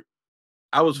dirt.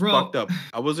 I was fucked up.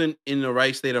 I wasn't in the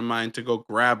right state of mind to go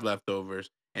grab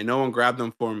leftovers, and no one grabbed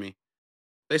them for me.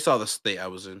 They saw the state I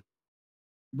was in.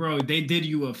 Bro, they did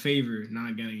you a favor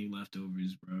not getting you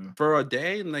leftovers, bro. For a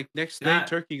day, and like next day,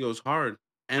 turkey goes hard.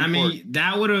 I mean,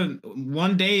 that would have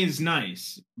 1 day is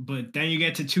nice, but then you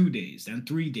get to 2 days, then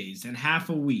 3 days, then half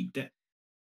a week.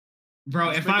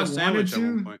 Bro, if I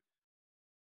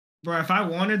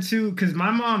wanted to, because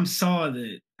my mom saw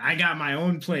that I got my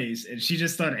own place and she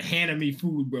just started handing me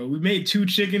food, bro. We made 2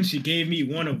 chickens. She gave me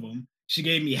one of them. She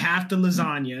gave me half the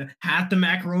lasagna, half the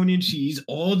macaroni and cheese,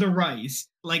 all the rice.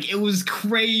 Like, it was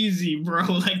crazy, bro.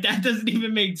 Like, that doesn't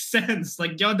even make sense.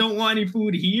 Like, y'all don't want any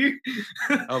food here?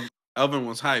 Elvin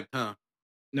was hyped, huh?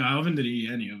 No, Elvin didn't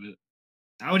eat any of it.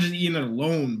 I was just eating it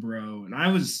alone, bro. And I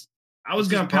was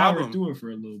gonna power through it for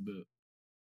a little bit.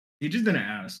 He just didn't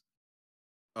ask.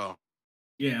 Oh.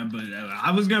 Yeah, but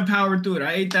I was gonna power through it.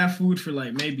 I ate that food for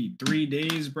like maybe 3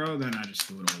 days, bro. Then I just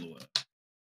threw it all away.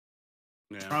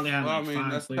 Yeah. Probably had like 5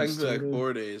 that's plates technically like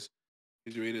 4 days.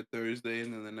 Because you ate it Thursday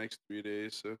and then the next 3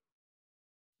 days. So.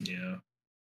 Yeah.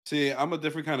 See, I'm a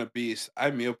different kind of beast. I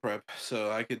meal prep,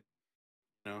 so I could,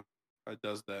 I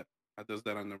does that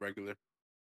on the regular.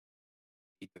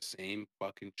 Eat the same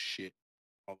fucking shit.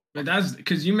 But that's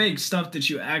because you make stuff that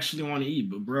you actually want to eat.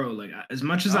 But bro, like, as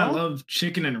much as I love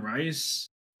chicken and rice,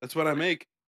 that's what I make.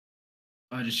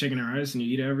 Just chicken and rice, and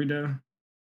you eat it every day.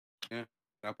 Yeah,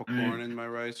 I put corn in my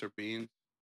rice or beans.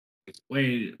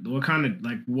 Wait, what kind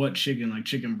of what chicken? Like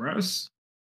chicken breasts?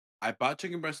 I bought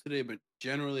chicken breast today, but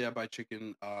generally I buy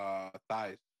chicken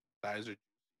thighs. Thighs are.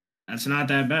 That's not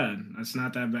that bad. That's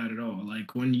not that bad at all.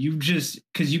 Like when you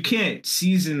because you can't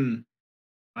season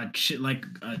a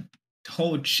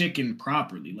whole chicken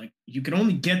properly. Like you can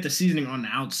only get the seasoning on the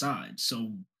outside,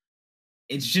 so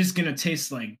it's just gonna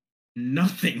taste like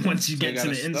nothing once you get to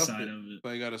the inside of it. So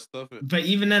I gotta stuff it. But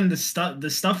even then, the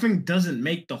stuffing doesn't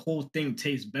make the whole thing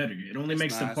taste better. It only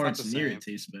makes the parts near it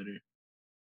taste better.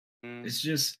 It's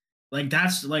just like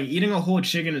that's like eating a whole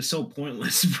chicken is so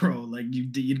pointless, bro. Like you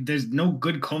there's no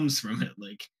good comes from it.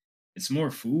 Like it's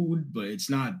more food, but it's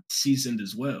not seasoned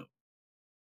as well.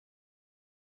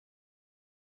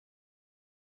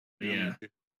 But Yeah, I'm yeah, with you.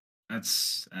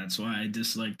 that's why I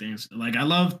dislike things. Like I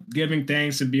love giving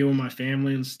thanks and being with my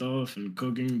family and stuff and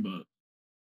cooking, but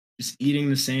just eating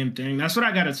the same thing. That's what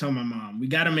I gotta tell my mom. We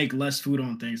gotta make less food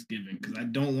on Thanksgiving because I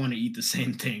don't want to eat the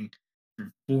same thing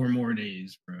for 4 more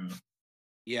days, bro.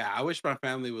 Yeah, I wish my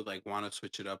family would like want to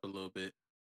switch it up a little bit.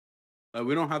 Like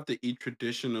we don't have to eat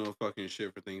traditional fucking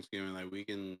shit for Thanksgiving. Like we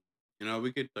can,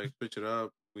 we could like switch it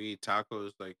up. We eat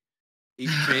tacos, like eat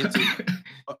fancy,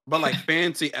 but like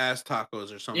fancy ass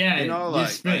tacos or something. Yeah, you're Like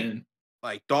spitting.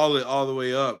 like doll it all the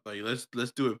way up. Like let's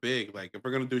do it big. Like if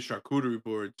we're gonna do charcuterie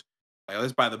boards, like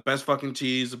let's buy the best fucking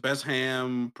cheese, the best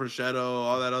ham, prosciutto,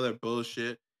 all that other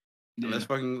bullshit, and Yeah,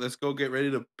 let's go get ready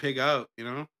to pig out.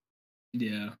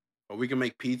 yeah. Or we can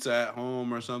make pizza at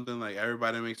home or something. Like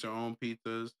everybody makes their own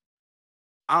pizzas.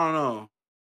 I don't know.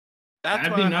 That's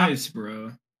That'd be why nice,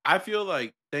 bro. I feel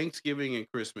like Thanksgiving and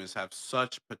Christmas have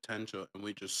such potential, and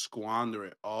we just squander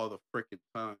it all the freaking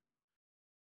time.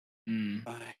 Mm,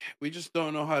 Like, we just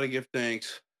don't know how to give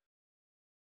thanks.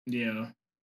 yeah.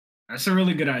 That's a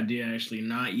really good idea, actually.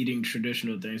 Not eating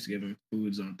traditional Thanksgiving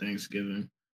foods on Thanksgiving.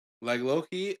 Like low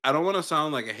key, I don't want to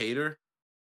sound like a hater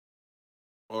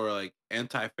or like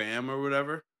anti fam or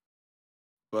whatever,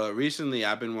 but recently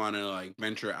I've been wanting to like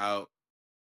venture out,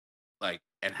 like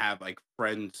and have like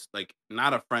friends, like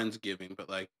not a friendsgiving, but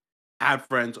like have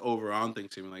friends over on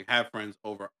Thanksgiving, like have friends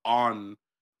over on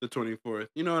the 24th.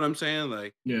 You know what I'm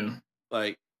saying? Yeah.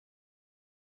 Like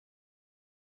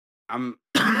I'm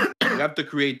we have to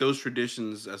create those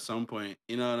traditions at some point.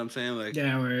 You know what I'm saying? Like,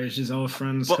 Yeah, where it's just all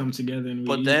friends but come together and we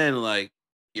but eat. then like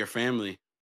your family,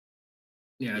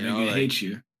 Yeah, they're gonna like, hate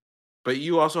you. but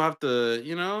you also have to,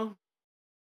 you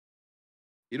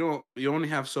only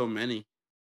have so many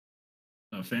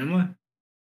A family?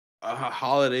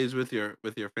 holidays with your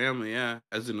family. Yeah,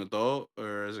 as an adult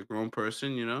or as a grown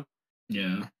person,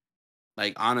 Yeah.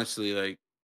 like honestly, like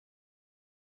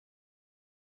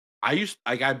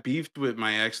I got beefed with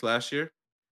my ex last year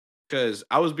because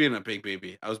I was being a big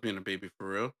baby. I was being a baby for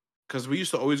real. Because we used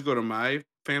to always go to my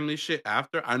family shit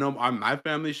after. I know my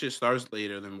family shit starts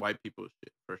later than white people's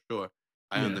shit for sure.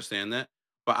 I Yeah. understand that.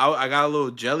 But I got a little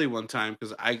jelly one time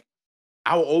because I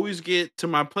will always get to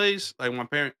my place, like my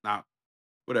parent, nah,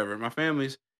 whatever, my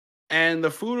family's, and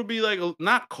the food will be like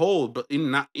not cold, but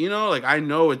not, like I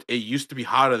know it used to be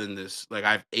hotter than this. Like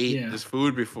I've ate Yeah. this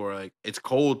food before. Like it's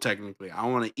cold technically. I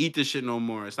don't want to eat this shit no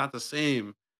more. It's not the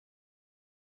same.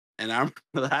 And I'm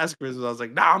last Christmas, I was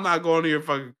like, nah, I'm not going to your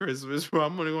fucking Christmas, bro.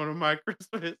 I'm gonna go to my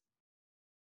Christmas.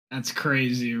 That's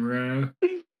crazy, bro.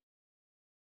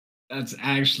 That's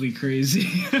actually crazy.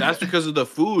 That's because of the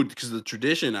food, because of the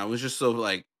tradition. I was just so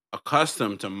like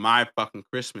accustomed to my fucking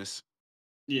Christmas.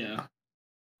 Yeah.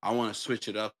 I want to switch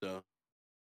it up though.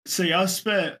 So y'all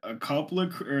spent a couple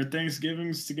of or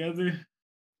Thanksgivings together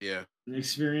Yeah. and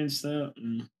experienced that?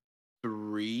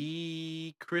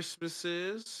 3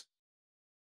 Christmases.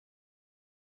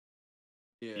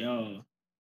 Yeah. Yo.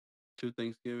 2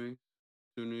 Thanksgiving,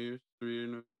 2 New Year's, 3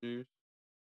 New Year's.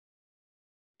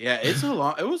 Yeah,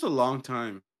 it was a long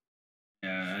time.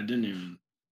 Yeah, I didn't even.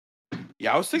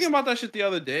 Yeah, I was thinking about that shit the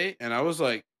other day and I was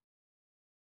like,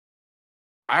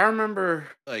 I remember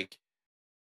like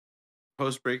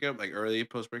post breakup, like early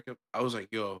post breakup, I was like,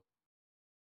 yo,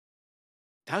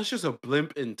 that was just a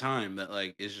blimp in time that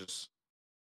like is just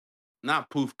not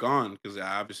poof gone because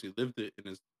I obviously lived it and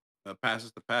it's the past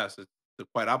is the past. It's the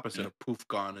quite opposite Yeah. of poof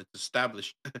gone. It's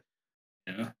established.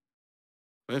 Yeah.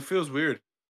 But it feels weird.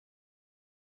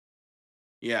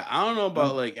 Yeah, I don't know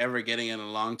about Oh, like ever getting in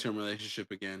a long term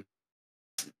relationship again.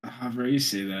 bro, you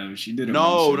say that. But she did it once,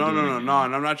 No, so no, do no, it no, no. again.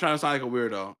 And I'm not trying to sound like a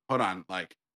weirdo. Hold on,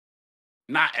 like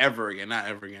not ever again, not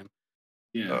ever again.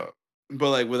 Yeah. Uh, but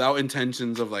like without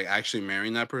intentions of like actually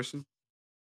marrying that person.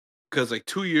 Because like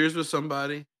 2 years with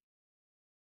somebody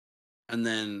and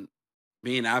then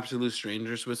being absolute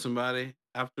strangers with somebody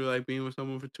after like being with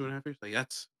someone for 2.5 years, like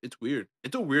it's weird.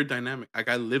 It's a weird dynamic. Like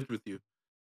I lived with you.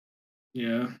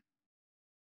 Yeah.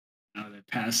 Now they're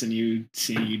passing you,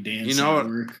 seeing you You dance know at what?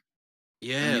 work, not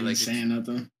Yeah, even like saying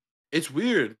nothing. it's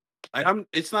weird. Like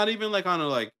it's not even like on a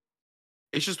like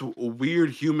it's just a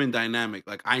weird human dynamic.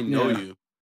 Like I know Yeah. you.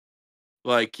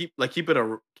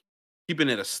 Keeping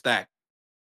it a stack.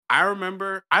 I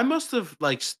remember I must have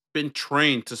like been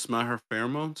trained to smell her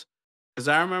pheromones because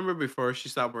I remember before she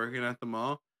stopped working at the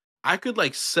mall, I could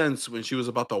like sense when she was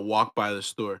about to walk by the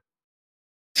store.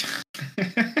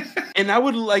 And I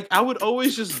would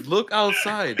always just look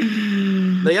outside.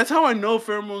 Like that's how I know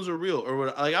pheromones are real or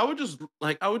what, like I would just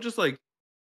like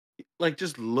like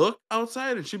just look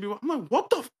outside and she'd be. I'm like, what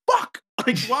the fuck?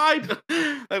 Like why?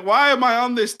 Like why am I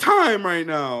on this time right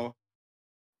now?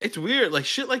 It's weird, like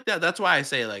shit like that. That's why I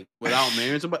say like without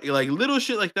marrying somebody, like little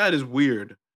shit like that is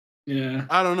weird. Yeah.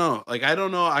 I don't know. Like I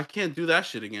don't know. I can't do that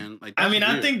shit again. Like I that's mean,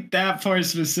 I weird. think that part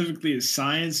specifically is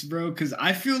science, bro. Because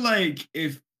I feel like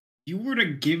if you were to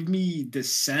give me the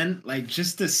scent, like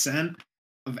just the scent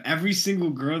of every single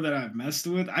girl that I've messed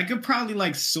with, I could probably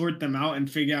like sort them out and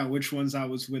figure out which ones I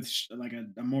was with like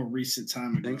a more recent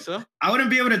time Think ago. so? I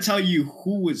wouldn't be able to tell you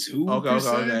who was who Okay, per okay,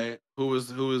 se, okay. Who was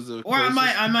the or I might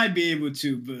closest? I might be able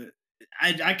to, but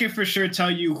I can for sure tell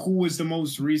you who was the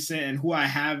most recent and who I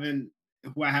haven't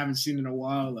seen in a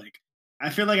while. Like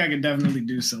I feel like I could definitely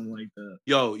do something like that.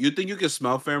 Yo, you think you can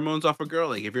smell pheromones off a girl?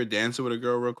 Like if you're dancing with a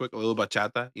girl real quick, a little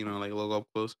bachata, you know, like a little up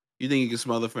close. You think you can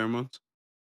smell the pheromones?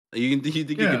 Like, you think you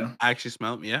can Yeah. actually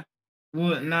smell them? Yeah.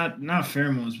 Well, not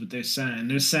pheromones, but their scent. And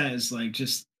their scent is like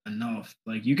just enough.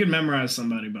 Like you can memorize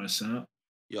somebody by scent.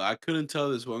 Yo, I couldn't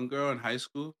tell this one girl in high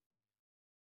school.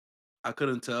 I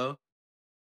couldn't tell.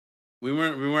 We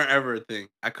weren't ever a thing.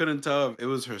 I couldn't tell if it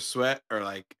was her sweat or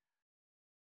like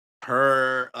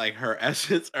her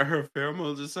essence or her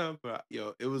pheromones or something. But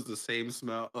yo, it was the same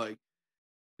smell. Like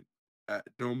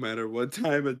no matter what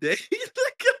time of day.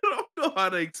 Like I don't know how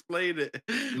to explain it.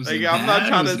 Was Like it I'm not bad?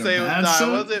 trying Was to it a say it was bad no, it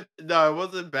scent? wasn't. No, it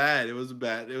wasn't bad. It was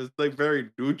bad. It was like very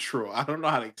neutral. I don't know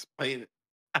how to explain it.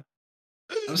 I've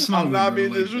I'm smelled a not girl being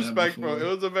like that disrespectful. It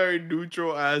before. was a very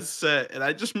neutral ass set, and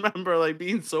I just remember like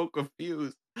being so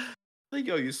confused. Like,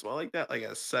 yo, you smell like that like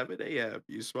at 7 a.m.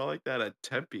 You smell like that at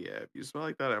 10 p.m. You smell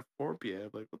like that at 4 p.m.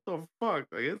 Like, what the fuck?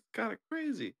 Like, it's kind of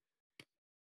crazy.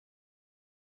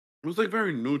 It was like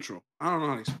very neutral. I don't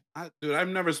know. Dude, I've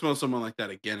never smelled someone like that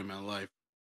again in my life.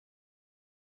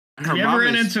 And Have her you ever mom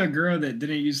ran is into a girl that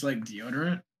didn't use like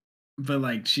deodorant, but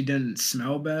like she didn't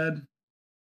smell bad?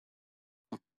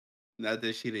 not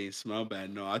that she didn't smell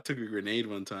bad. No, I took a grenade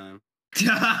one time.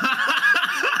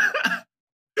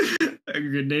 A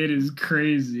grenade is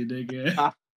crazy,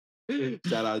 nigga.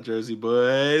 Shout out Jersey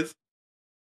boys.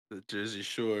 The Jersey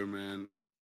Shore, man.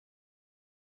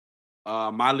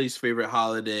 My least favorite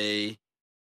holiday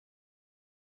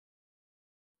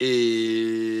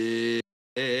is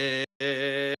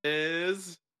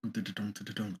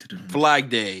Flag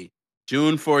Day,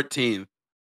 June 14th.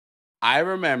 I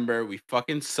remember we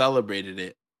fucking celebrated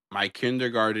it my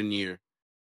kindergarten year.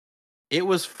 It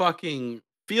was fucking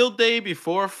field day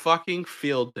before fucking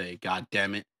field day, god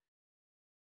damn it.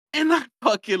 And I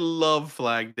fucking love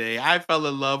Flag Day. I fell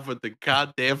in love with the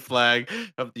goddamn flag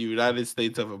of the United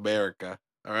States of America.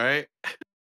 All right.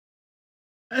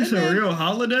 That's And a then real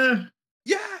holiday.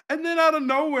 yeah, and then out of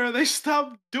nowhere they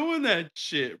stopped doing that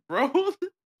shit, bro.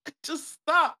 It just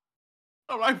stopped.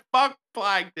 I'm like, fuck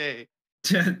Flag Day.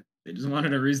 They just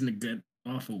wanted a reason to get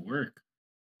off of work.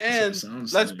 That's what it And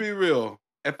sounds let's like. be real.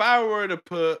 If I were to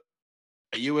put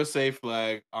a USA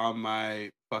flag on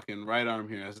my fucking right arm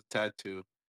here as a tattoo,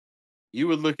 you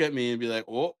would look at me and be like,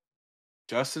 "Oh,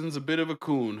 Justin's a bit of a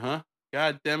coon, huh?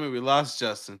 God damn it, we lost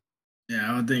Justin." Yeah,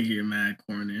 I don't think you're mad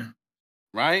corny.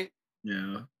 Right?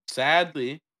 Yeah.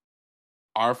 Sadly,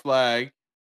 our flag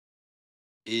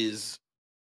is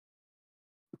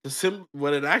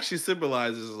what it actually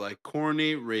symbolizes is like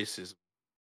corny racism.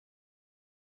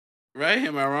 Right?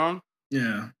 Am I wrong?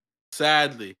 Yeah.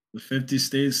 Sadly. The 50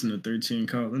 states and the 13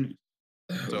 colonies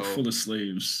were So full of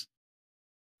slaves.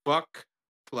 fuck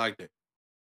Flag Day.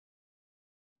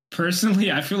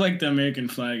 Personally, I feel like the American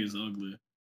flag is ugly.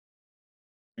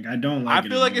 Like I don't I like it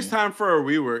feel at like it's all. time for a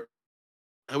rework.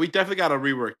 And we definitely gotta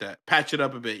rework that. Patch it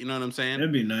up a bit. You know what I'm saying?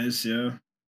 That'd be nice, yeah.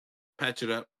 Patch it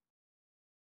up.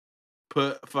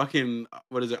 Put fucking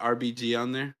what is it, RBG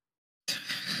on there?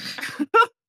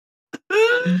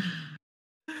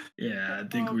 Yeah, I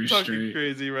think I'm we're talking straight.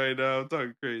 crazy right now. I'm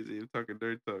talking crazy. I'm talking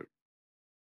dirt talk.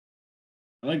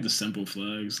 I like the simple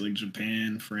flags like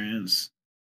Japan, France,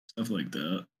 stuff like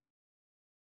that.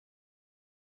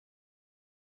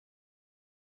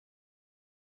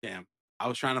 Damn. I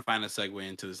was trying to find a segue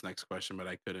into this next question, but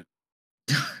I couldn't.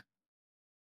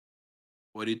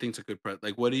 What do you think's a good present?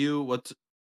 Like, what are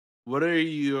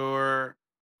your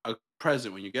a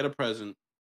present when you get a present?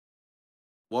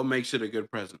 What makes it a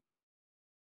good present?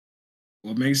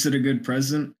 What makes it a good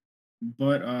present?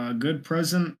 But a good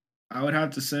present, I would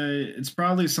have to say it's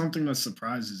probably something that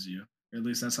surprises you. Or at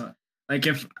least that's how. Like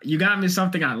if you got me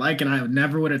something I like and I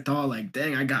never would have thought, like,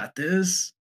 dang, I got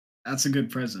this. That's a good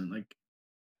present. Like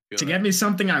Feel to that? get me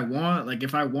something I want, like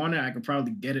if I want it, I could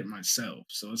probably get it myself.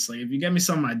 So it's like if you get me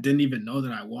something I didn't even know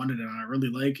that I wanted and I really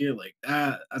like it, like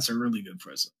that's a really good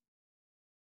present.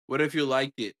 What if you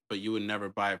liked it, but you would never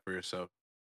buy it for yourself?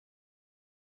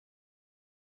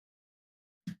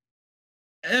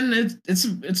 And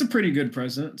it's a pretty good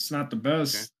present. It's not the Okay.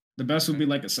 best. The best would Okay. be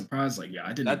like a surprise, like, yeah, I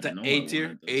didn't That's even an know I A tier.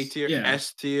 wanted A this. tier. Yeah.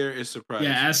 S tier is surprise.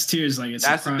 Yeah, S tier is like it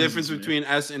That's the difference surprises me. between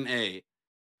S and A.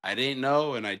 I didn't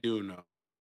know, and I do know.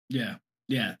 Yeah.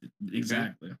 Yeah, Okay.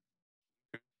 exactly.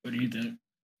 What do you think?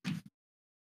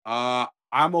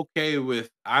 I'm okay with.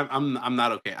 I'm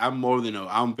not okay. I'm more than.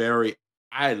 I'm very.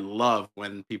 I love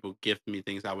when people gift me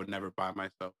things I would never buy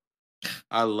myself.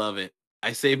 I love it.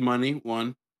 I save money.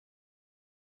 One,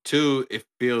 two. It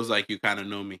feels like you kind of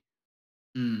know me.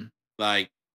 Mm. Like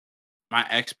my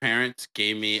ex parents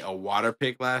gave me a water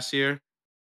pick last year,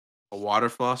 a water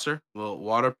flosser, little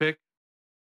water pick.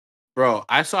 Bro,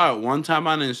 I saw it one time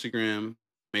on Instagram.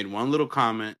 Made one little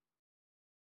comment.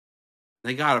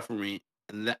 They got it for me,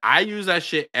 and I use that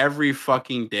shit every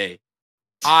fucking day.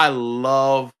 I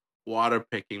love water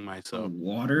picking A myself.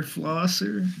 water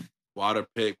flosser? Water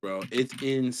pick, bro. It's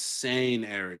insane,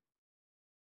 Eric.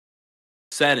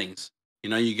 Settings.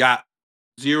 You got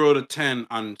 0 to 10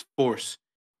 on force.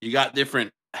 You got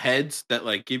different heads that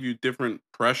like give you different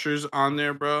pressures on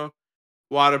there, bro.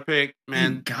 Water pick, They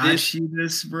man. This got you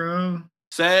this, bro.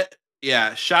 set,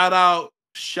 yeah. Shout out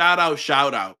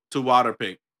to water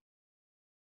pick.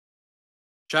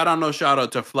 Shout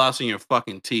out to flossing your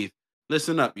fucking teeth.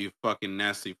 Listen up, you fucking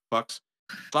nasty fucks.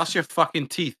 Floss your fucking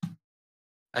teeth.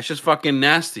 That's just fucking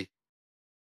nasty.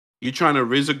 You trying to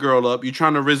riz a girl up. You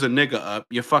trying to riz a nigga up.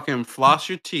 You fucking floss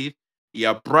your teeth.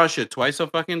 You brush it twice a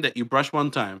fucking day. You brush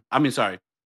one time. I mean, sorry.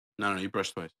 No, you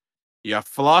brush twice. You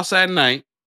floss at night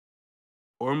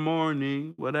or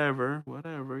morning, whatever.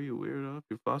 You weirdo.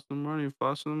 You floss in the morning, you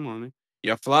floss in the morning.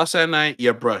 You floss at night,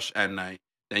 you brush at night.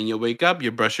 Then you wake up,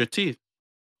 you brush your teeth.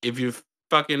 If you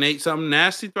fucking ate something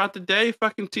nasty throughout the day,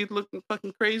 fucking teeth looking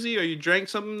fucking crazy, or you drank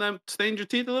something that stained your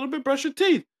teeth a little bit, brush your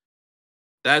teeth.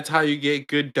 That's how you get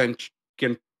good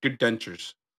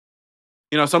dentures.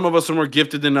 Some of us are more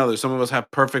gifted than others. Some of us have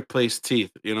perfect placed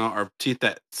teeth, or teeth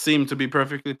that seem to be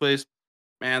perfectly placed.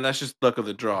 Man, that's just luck of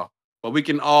the draw. But we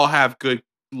can all have good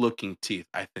looking teeth,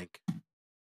 I think.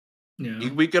 Yeah.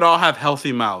 We could all have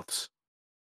healthy mouths.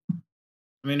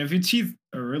 I mean, if your teeth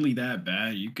are really that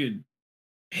bad, you could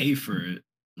pay for it.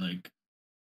 Like,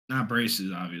 not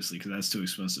braces, obviously, because that's too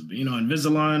expensive. But,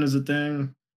 Invisalign is a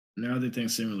thing, and there are other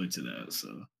things similar to that.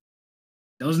 So,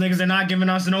 those niggas are not giving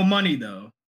us no money,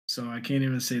 though. So, I can't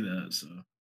even say that. So,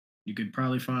 you could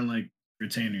probably find, like,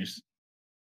 retainers.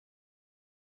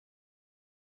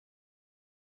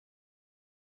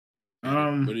 What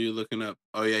are you looking up?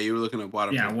 Oh yeah, you were looking up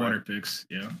water. Yeah, pick, water right? picks.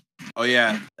 Yeah. Oh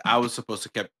yeah, I was supposed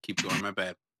to keep going. My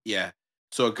bad. Yeah.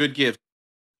 So a good gift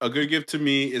to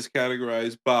me is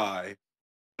categorized by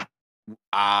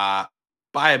uh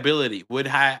ability. Could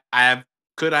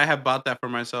I have bought that for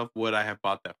myself? Would I have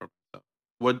bought that for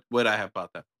myself? Would I have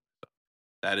bought that for myself?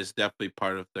 That is definitely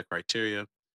part of the criteria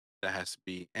that has to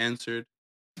be answered.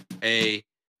 A.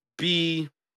 B.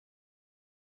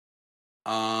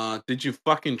 Did you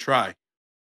fucking try?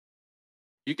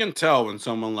 You can tell when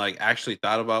someone like actually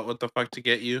thought about what the fuck to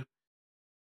get you.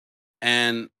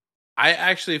 And I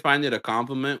actually find it a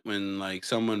compliment when like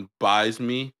someone buys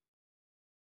me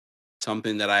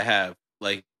something that I have.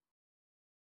 Like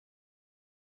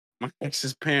my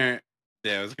ex's parent,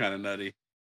 yeah, it was kind of nutty.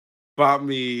 Bought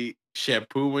me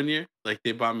shampoo one year. Like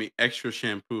they bought me extra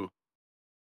shampoo.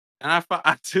 And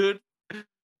dude,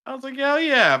 I was like, hell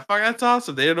yeah, fuck, that's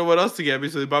awesome. They didn't know what else to get me,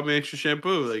 so they bought me extra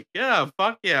shampoo. Like, yeah,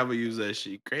 fuck yeah, I'm gonna use that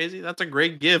shit. Crazy? That's a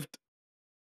great gift.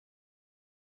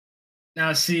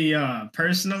 Now, see,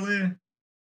 personally,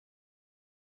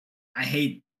 I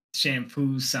hate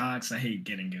shampoo, socks. I hate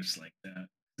getting gifts like that.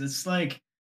 It's like,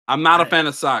 I'm not a I, fan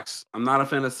of socks. I'm not a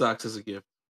fan of socks as a gift.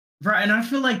 right, and I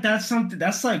feel like that's something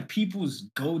that's like people's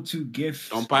go-to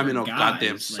gift Don't buy for me no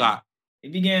goddamn guys. Like, sock.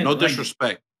 if you get No like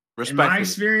disrespect. in my Respectfully.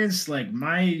 experience, like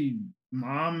my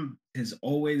mom has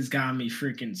always got me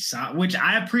freaking socks, which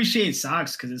I appreciate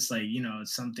socks because it's like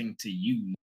it's something to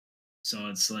use. So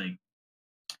it's like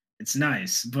it's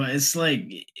nice, but it's like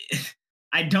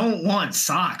I don't want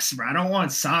socks, bro. I don't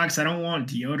want socks. I don't want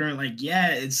deodorant. Like, yeah,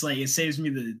 it's like it saves me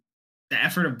the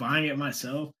effort of buying it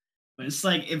myself. But it's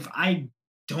like if I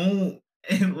don't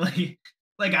like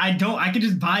I could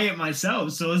just buy it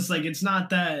myself. So it's like it's not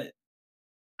that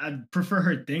I prefer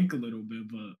her think a little bit,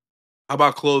 but How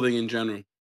about clothing in general?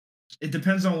 it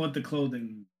depends on what the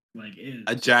clothing like A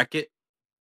is. jacket,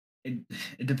 It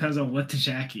it depends on what the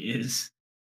jacket is.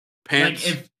 Like pants.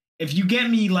 if you get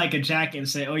me like a jacket and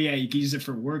say, "Oh yeah, you can use it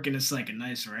for work," and it's like a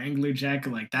nice Wrangler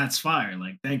jacket, like that's fire.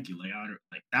 Like thank you. Like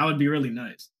like that would be really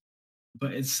nice.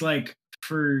 But it's like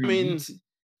I mean, for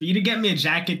you to get me a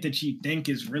jacket that you think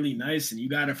is really nice and you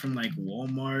got it from like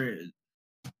Walmart.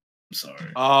 I'm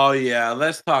sorry. Oh yeah,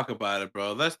 let's talk about it,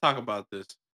 bro. Let's talk about this.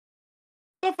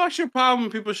 What the fuck's your problem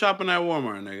with people shopping at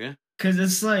Walmart, nigga? Cause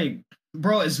it's like,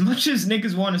 bro, as much as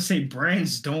niggas want to say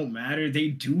brands don't matter, they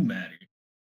do matter.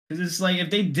 Cause it's like if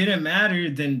they didn't matter,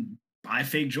 then buy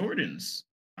fake Jordans,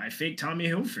 buy fake Tommy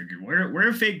Hilfiger, wear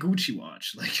a fake Gucci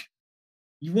watch. Like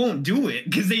you won't do it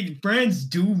because they brands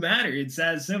do matter. It's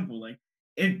that simple. Like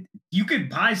it, you could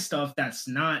buy stuff that's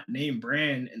not name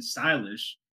brand and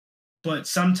stylish, but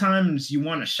sometimes you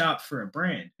want to shop for a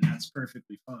brand, and that's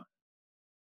perfectly fine.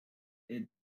 It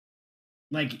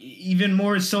like even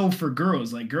more so for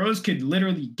girls. Like girls could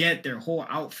literally get their whole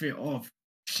outfit off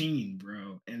Shein,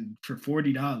 bro, and for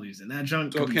 $40, and that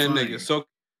junk So could be can fire. niggas.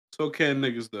 So can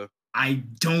niggas though. I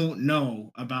don't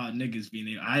know about niggas being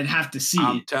able. I'd have to see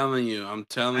I'm it. telling you. I'm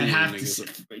telling I'd you, have to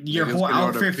niggas. see your Niggas whole can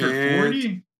order outfit for pants,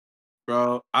 40.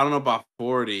 bro. I don't know about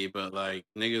 40, but like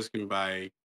niggas can buy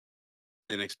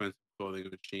inexpensive clothing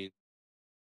with Shein.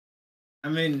 I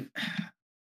mean,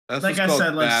 That's like what's I called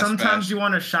said, like fast sometimes fashion. you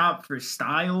want to shop for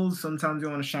styles, sometimes you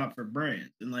want to shop for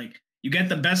brands, and like you get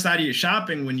the best out of your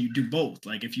shopping when you do both.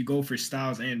 Like if you go for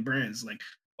styles and brands, like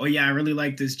oh yeah, I really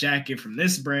like this jacket from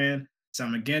this brand, so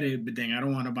I'm gonna get it. But then I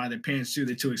don't want to buy the pants too;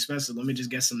 they're too expensive. Let me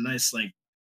just get some nice like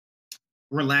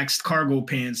relaxed cargo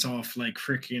pants off like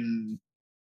freaking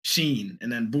Sheen,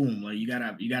 and then boom, like you got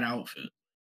an outfit.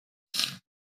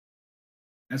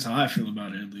 That's how I feel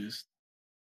about it, at least.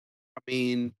 I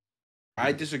mean,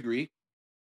 I disagree.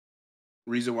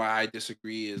 Reason why I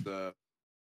disagree is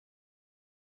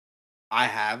I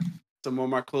have some of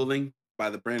my clothing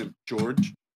by the brand of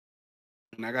George,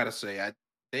 and I gotta say,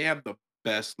 they have the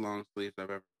best long sleeves I've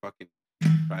ever fucking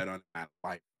tried on in my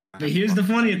life. But here's the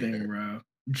funny thing, bro.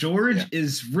 George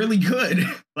is really good.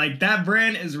 Like that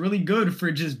brand is really good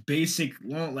for just basic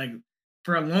long, like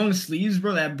for a long sleeves,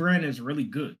 bro. That brand is really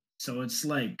good. So it's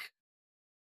like,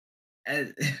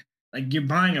 like you're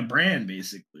buying a brand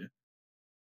basically.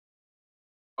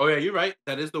 Oh yeah, you're right.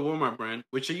 That is the Walmart brand,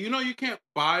 which you can't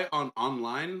buy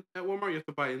online at Walmart. You have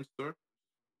to buy in store.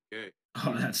 Okay.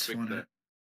 Oh, that's funny. That.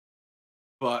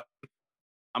 But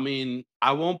I mean,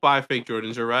 I won't buy fake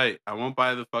Jordans. You're right. I won't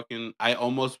buy the fucking.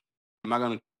 I'm not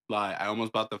gonna lie. I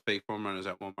almost bought the fake foam runners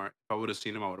at Walmart. If I would have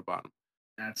seen them, I would have bought them.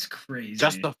 That's crazy.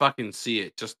 Just to fucking see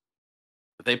it. Just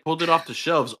they pulled it off the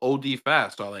shelves OD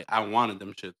fast. So I wanted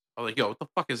them shit. I was like, yo, what the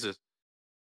fuck is this?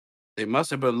 They must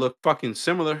have been look fucking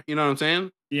similar. You know what I'm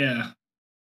saying? Yeah.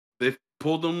 They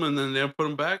pulled them and then they put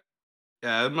them back.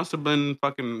 Yeah, it must have been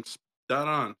fucking spot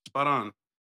on.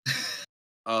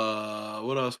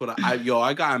 What else would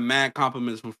I got mad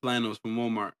compliments from flannels from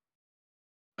Walmart.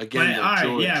 Again, all right,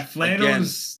 George. yeah,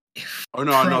 flannels. Again. Oh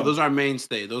no, those are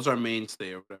mainstay. Those are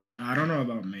mainstay or whatever. I don't know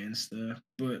about mainstay,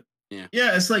 but yeah,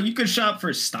 it's like you could shop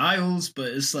for styles, but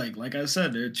it's like I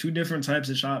said, there are two different types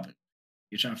of shopping.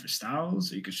 You can shop for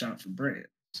styles, or you can shop for brands.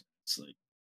 It's like,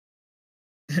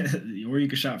 or you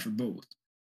can shop for both.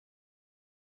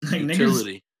 Like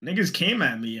niggas came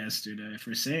at me yesterday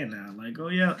for saying that. Like, oh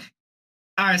yeah.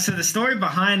 All right, so the story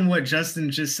behind what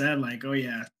Justin just said, like, oh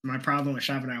yeah, my problem with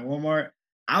shopping at Walmart.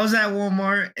 I was at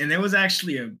Walmart, and there was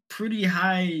actually a pretty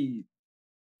high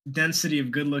density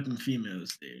of good-looking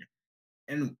females there,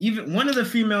 and even one of the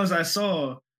females I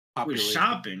saw was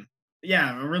shopping.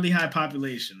 Yeah, a really high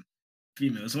population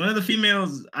females. One of the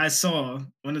females I saw,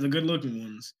 one of the good-looking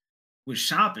ones, was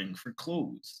shopping for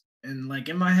clothes, and like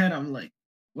in my head, I'm like,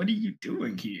 what are you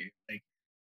doing here? Like,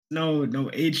 no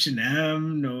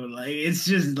H&M, no, like it's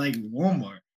just like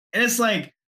Walmart. And it's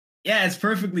like, yeah, it's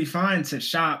perfectly fine to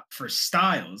shop for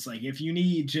styles. Like if you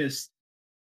need just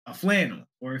a flannel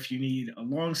or if you need a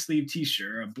long sleeve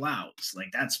t-shirt or a blouse, like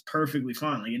that's perfectly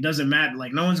fine. Like it doesn't matter.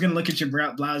 Like no one's gonna look at your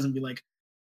blouse and be like,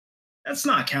 that's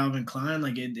not Calvin Klein.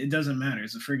 Like it doesn't matter.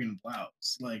 It's a friggin'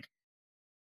 blouse. Like,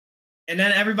 and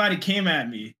then everybody came at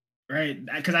me, right?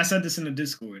 Because I said this in the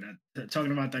Discord,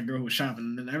 talking about that girl who was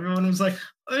shopping, and everyone was like,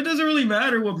 oh, "It doesn't really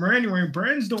matter what brand you're wearing.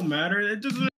 Brands don't matter. It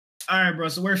doesn't." All right, bro.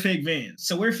 So we're fake Vans.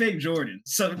 So we're fake Jordan.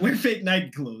 So we're fake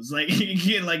Nike clothes. Like you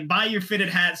can like buy your fitted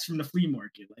hats from the flea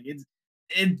market. Like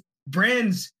it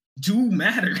brands do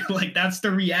matter. Like that's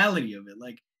the reality of it.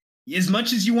 Like as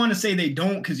much as you want to say they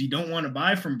don't because you don't want to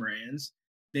buy from brands,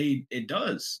 it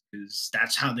does because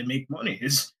that's how they make money.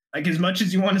 Is like as much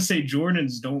as you want to say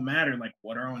Jordans don't matter, like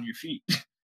what are on your feet?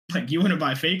 Like you want to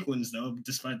buy fake ones though,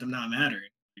 despite them not mattering.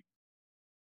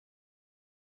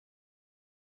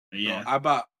 But yeah, I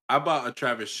bought a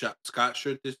Travis Scott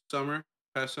shirt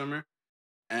past summer,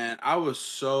 and I was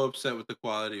so upset with the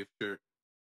quality of shirt.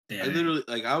 I literally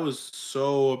I was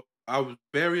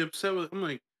very upset with it. I'm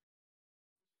like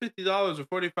 $50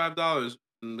 or $45,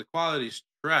 and the quality's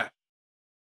trash.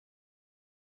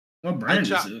 What brand is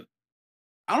shop. it?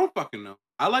 I don't fucking know.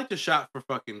 I like to shop for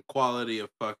fucking quality of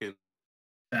fucking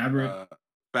Fabric.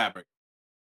 fabric.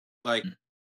 Like,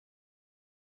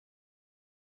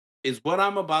 is what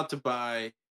I'm about to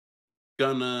buy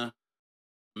gonna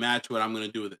match what I'm gonna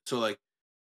do with it? So like,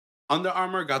 Under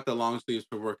Armour got the long sleeves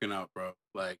for working out, bro.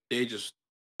 Like they just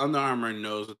Under Armour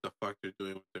knows what the fuck they're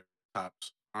doing with their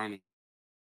tops. I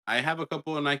have a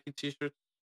couple of Nike t-shirts.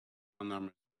 Under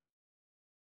Armour.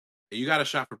 You got to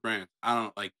shop for brands. I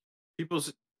don't like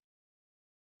people's.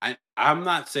 I'm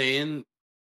not saying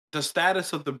the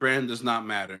status of the brand does not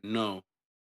matter. No,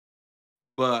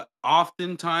 but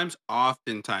oftentimes, I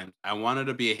wanted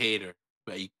to be a hater,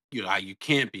 but you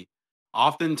can't be.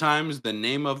 Oftentimes, the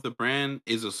name of the brand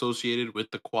is associated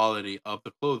with the quality of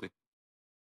the clothing.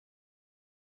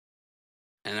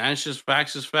 And that's just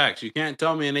facts is facts. You can't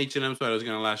tell me an H&M sweater is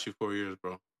going to last you 4 years,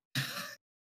 bro.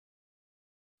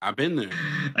 I've been there.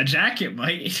 A jacket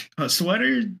might. A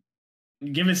sweater,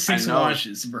 give it 6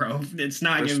 washes, bro. It's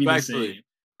not going to be the same.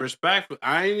 Respectfully.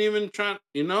 I ain't even trying,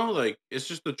 like, it's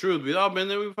just the truth. We all been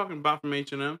there. We fucking bought from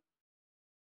H&M.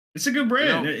 It's a good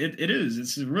brand. It is.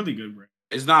 It's a really good brand.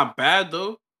 It's not bad,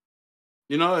 though.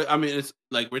 I mean, it's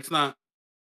like, it's not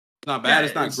bad. Yeah,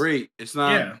 it's not great. It's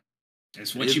not. Yeah.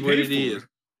 It's what you pay for.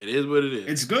 It is what it is.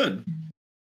 It's good.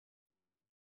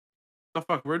 The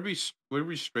fuck? Where'd we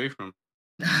stray from?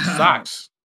 Socks.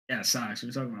 Yeah, socks.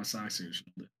 We're talking about socks here.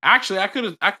 Actually, I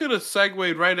could have segued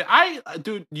right in.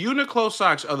 Dude, Uniqlo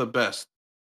socks are the best.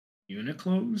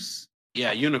 Uniqlo's?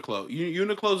 Yeah, Uniqlo.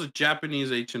 Uniqlo's a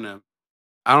Japanese H&M.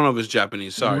 I don't know if it's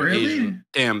Japanese. Sorry, really? Asian.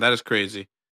 Damn, that is crazy.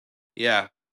 Yeah.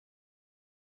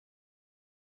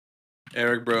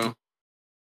 Eric, bro.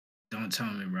 Don't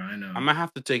tell me, bro. I know. I'm gonna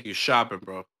have to take you shopping,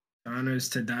 bro. Honors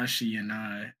Tadashi and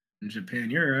I in Japan.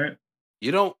 You're right.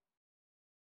 You don't.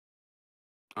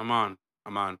 I'm on.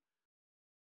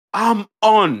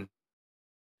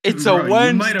 It's bro, a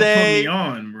Wednesday. You might have put me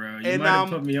on, bro. You might have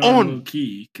put me on low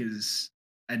key because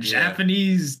a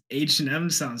Japanese H&M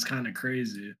sounds kind of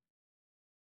crazy.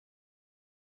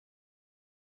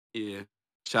 Yeah.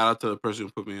 Shout out to the person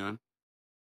who put me on.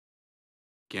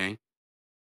 Gang.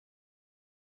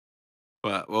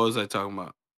 But what was I talking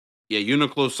about? Yeah,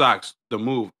 Uniqlo socks. The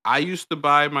move. I used to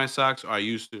buy my socks.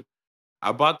 I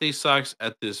bought these socks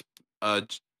at this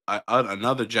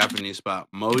another Japanese spot,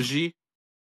 Moji,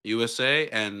 USA,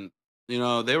 and they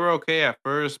were okay at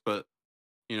first, but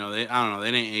I don't know,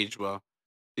 they didn't age well.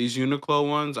 These Uniqlo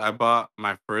ones, I bought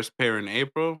my first pair in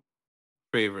April.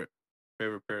 Favorite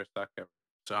pair of socks ever.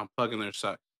 So I'm plugging their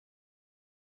socks.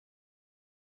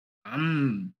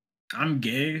 I'm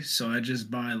gay, so I just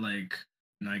buy like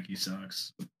Nike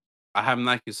socks. I have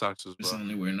Nike socks as well. Just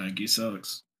only wear Nike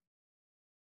socks.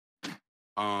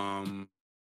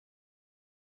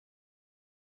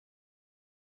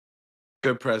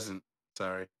 Good present.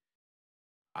 Sorry.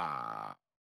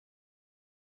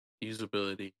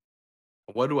 Usability.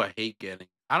 What do I hate getting?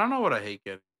 I don't know what I hate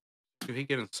getting. I hate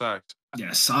getting socks.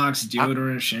 Yeah, socks,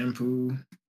 deodorant, shampoo.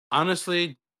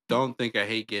 Honestly, don't think I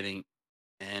hate getting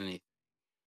anything.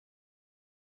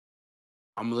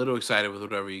 I'm a little excited with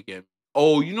whatever you get.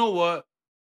 Oh, you know what?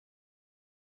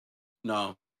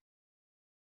 No.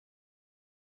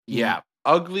 Yeah,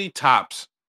 ugly tops.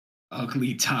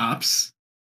 Ugly tops.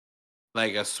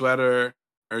 Like a sweater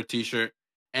or a t-shirt.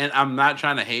 And I'm not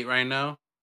trying to hate right now.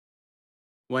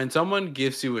 When someone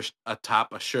gives you a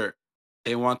top, a shirt,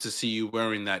 they want to see you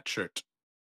wearing that shirt.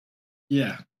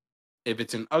 Yeah. If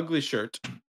it's an ugly shirt,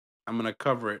 I'm going to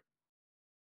cover it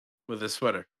with a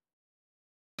sweater.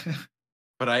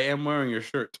 But I am wearing your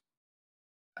shirt.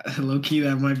 Low key,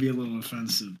 that might be a little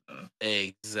offensive, though.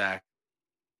 Exactly.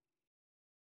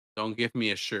 Don't give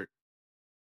me a shirt.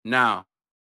 Now,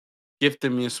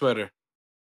 gifting me a sweater.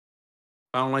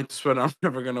 If I don't like the sweater, I'm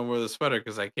never going to wear the sweater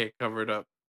because I can't cover it up.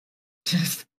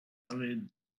 I mean,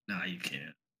 nah, you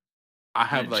can't. I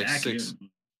have like six.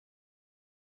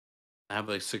 I have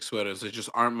like 6 sweaters. They just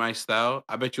aren't my style.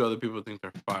 I bet you other people think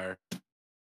they're fire.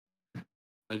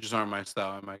 They just aren't my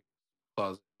style in my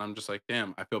closet. I'm just like,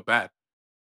 damn, I feel bad.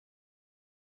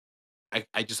 I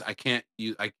can't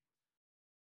use.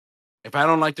 If I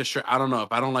don't like the shirt, I don't know.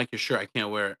 If I don't like your shirt, I can't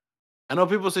wear it. I know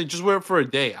people say just wear it for a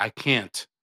day. I can't.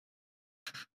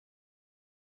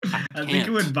 I think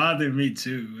it would bother me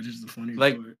too, which is the funny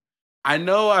part. I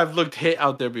know I've looked hit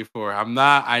out there before. I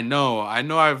know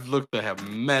I've looked a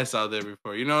mess out there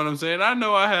before. You know what I'm saying? I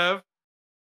know I have.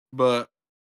 But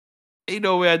ain't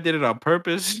no way I did it on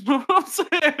purpose. You know what I'm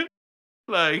saying?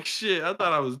 Like, shit, I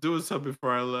thought I was doing something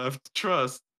before I left.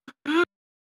 Trust.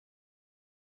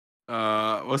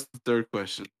 What's the third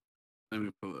question? Let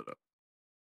me pull it up.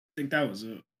 I think that was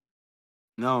it.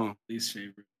 No, Least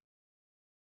favorite.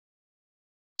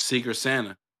 Secret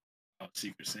Santa. Oh,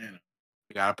 Secret Santa.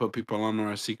 We gotta put people on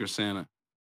our Secret Santa.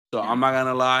 So Yeah. I'm not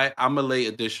gonna lie, I'm a late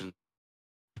addition.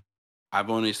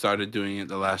 I've only started doing it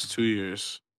the last 2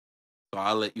 years. So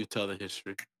I'll let you tell the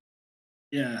history.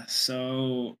 Yeah,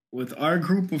 so with our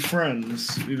group of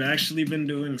friends, we've actually been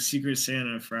doing Secret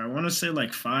Santa for I want to say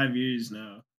like 5 years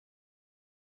now.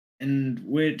 In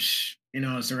which,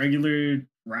 it's a regular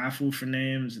raffle for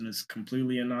names and it's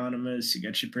completely anonymous. You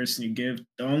get your person you give.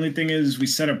 The only thing is we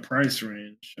set a price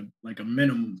range, like a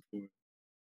minimum for it.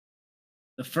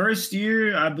 The first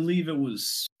year, I believe it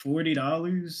was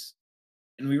 $40,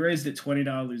 and we raised it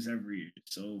 $20 every year.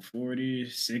 So 40,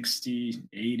 60,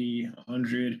 80,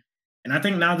 100. And I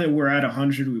think now that we're at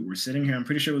 100, we're sitting here. I'm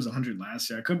pretty sure it was 100 last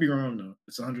year. I could be wrong though.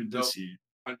 It's 100 this year.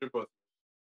 100 both.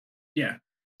 Yeah.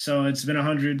 So it's been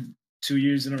 100 2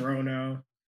 years in a row now.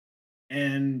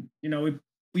 And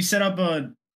we set up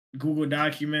a Google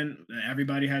document that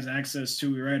everybody has access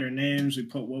to. We write our names, we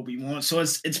put what we want. So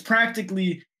it's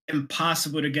practically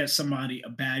impossible to get somebody a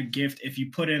bad gift if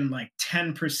you put in like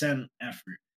 10%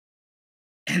 effort.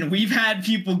 And we've had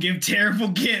people give terrible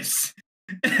gifts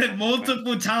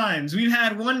multiple times. We've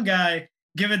had one guy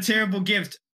give a terrible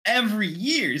gift every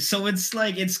year. So it's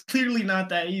like it's clearly not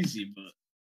that easy, but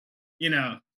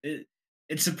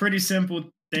it's a pretty simple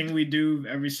thing we do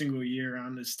every single year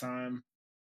around this time.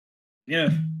 Yeah.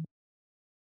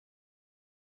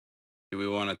 Do we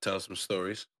want to tell some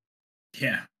stories?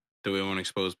 Yeah. Do we want to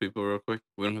expose people real quick?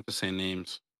 We don't have to say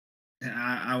names.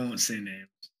 I won't say names.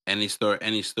 Any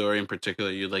story in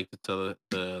particular you'd like to tell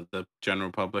the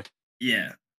general public?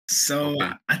 Yeah. So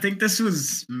okay. I think this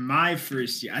was my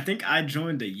first year. I think I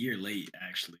joined a year late,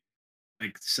 actually.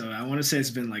 So I want to say it's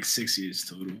been like 6 years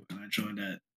total. And I joined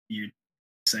that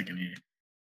second year.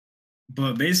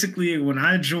 But basically, when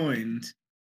I joined,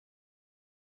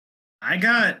 I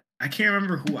can't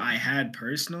remember who I had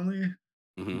personally,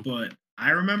 but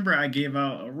I remember I gave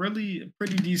out a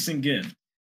pretty decent gift.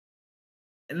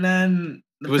 And then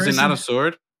was it not a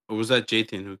sword? Or was that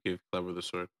Jathan who gave Clever the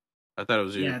sword? I thought it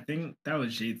was you. Yeah, I think that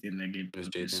was Jathan that gave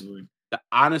the sword.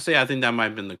 Honestly, I think that might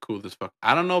have been the coolest fuck.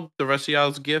 I don't know the rest of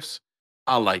y'all's gifts.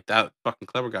 I like that. Fucking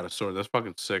Clever got a sword. That's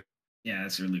fucking sick. Yeah,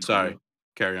 that's really cool. Sorry.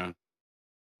 Carry on.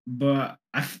 But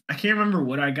I can't remember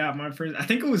what I got my first. I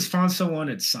think it was Fonso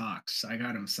wanted socks. I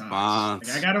got him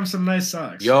socks. I got him some nice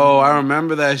socks. Yo, I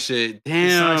remember that shit.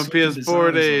 Damn,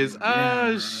 PS4 days.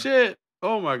 Shit.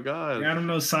 Oh my god. I got him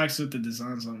those socks with the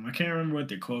designs on them. I can't remember what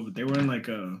they're called, but they were in like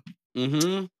a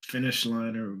Finish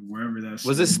Line or wherever that's.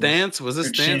 Was it Stance? Was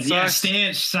it Stance socks? Yeah,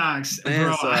 Stance socks,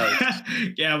 bro. Socks.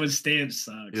 Yeah, it was Stance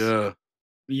socks. Yeah.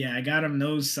 But yeah, I got him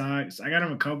those socks. I got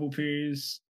him a couple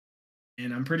pairs.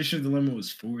 And I'm pretty sure the limit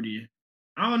was 40.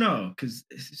 I don't know, because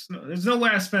there's no way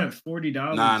I spent $40.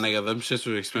 Nah, nigga, them shits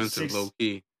were expensive, low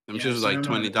key. Them shits was like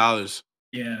 $20.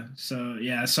 Yeah,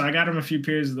 so I got him a few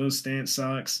pairs of those Stance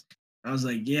socks. I was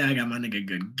like, yeah, I got my nigga a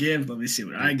good gift. Let me see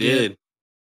what I get.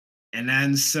 And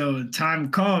then so time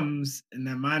comes, and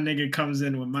then my nigga comes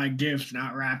in with my gift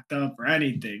not wrapped up or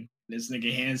anything. This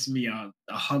nigga hands me a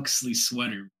Huxley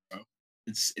sweater, bro.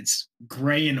 It's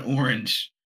gray and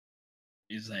orange.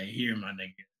 He's like, here, my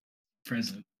nigga,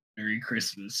 present. Merry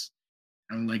Christmas.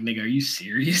 I'm like, nigga, are you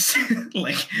serious?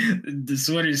 Like, the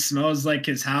sweater smells like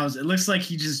his house. It looks like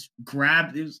he just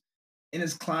grabbed it was in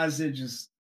his closet, just,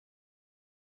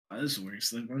 oh, this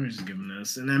works. Like, let me just give him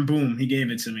this. And then, boom, he gave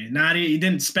it to me. He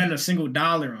didn't spend a single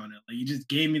dollar on it. Like, he just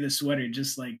gave me the sweater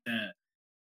just like that.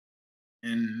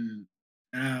 And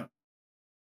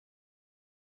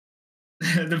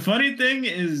the funny thing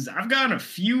is, I've gotten a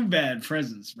few bad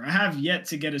presents, bro. I have yet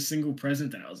to get a single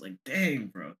present that I was like, dang,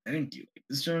 bro, thank you. Like,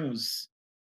 this joint was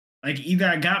like either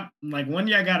I got like one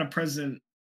year I got a present,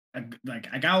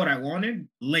 I got what I wanted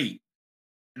late.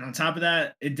 And on top of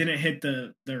that, it didn't hit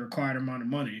the required amount of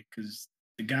money because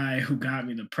the guy who got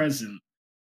me the present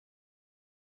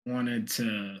wanted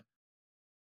to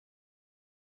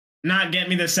not get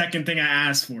me the second thing I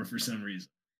asked for some reason.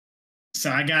 So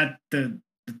I got the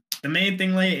main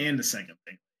thing late and the second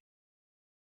thing.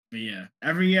 But yeah,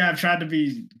 every year I've tried to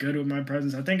be good with my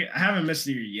presents. I think I haven't missed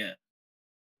a year yet.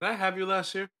 Did I have you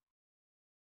last year?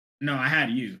 No, I had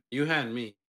you. You had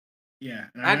me. Yeah.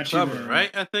 And I had Clever,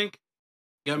 right? I think.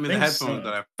 You got me the headphones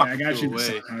that I fucking threw away. I got you the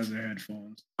Sennheiser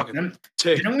headphones.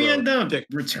 Didn't we end up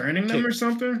returning them or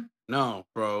something? No,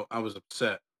 bro. I was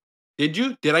upset. Did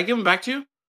you? Did I give them back to you?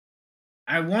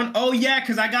 Oh, yeah,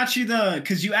 because I got you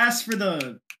because you asked for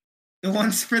the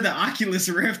ones for the Oculus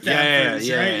Rift. Yeah. Right?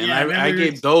 And I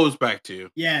gave those back to you.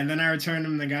 Yeah, and then I returned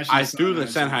them and got you. I threw the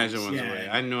Sennheiser ones away.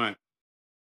 I knew it.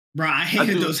 Bro, I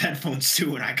hated do- those headphones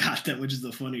too when I got them, which is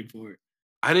the funny part.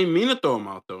 I didn't mean to throw them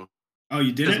out though. Oh,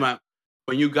 you Because didn't?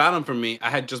 when you got them from me, I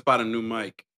had just bought a new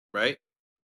mic, right?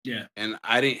 Yeah. And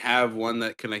I didn't have one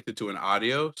that connected to an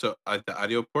audio, so the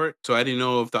audio port. So I didn't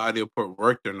know if the audio port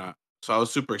worked or not. So I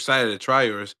was super excited to try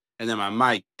yours, and then my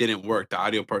mic didn't work. The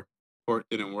audio port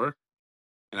didn't work,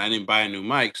 and I didn't buy a new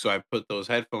mic. So I put those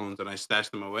headphones and I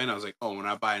stashed them away. And I was like, oh, when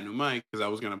I buy a new mic, because I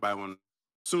was gonna buy one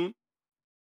soon.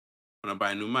 When I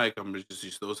buy a new mic, I'm gonna just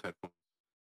use those headphones.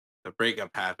 The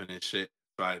breakup happened and shit.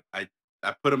 So I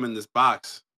put them in this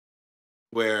box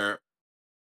where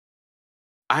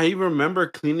I remember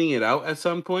cleaning it out at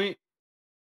some point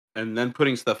and then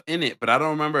putting stuff in it, but I don't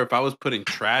remember if I was putting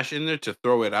trash in there to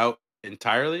throw it out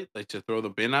entirely, like to throw the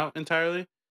bin out entirely.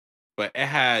 But it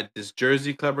had this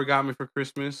jersey Clever got me for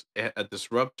Christmas. It had a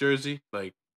Disrupt jersey,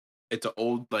 like it's an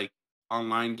old like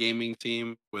online gaming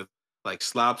team with like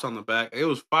slaps on the back. It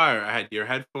was fire. I had your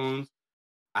headphones.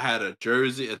 I had a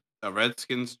jersey, a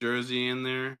Redskins jersey in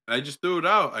there. I just threw it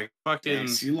out. Like fucking. Dang,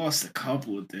 so you lost a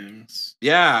couple of things.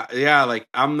 Yeah. Like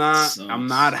I'm not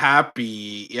Sucks.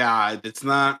 happy. Yeah, it's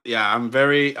not. Yeah,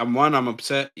 I'm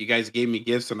upset. You guys gave me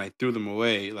gifts and I threw them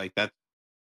away. Like that's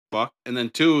fuck. And then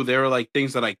two, they were like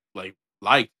things that I like.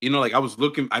 You know, like I was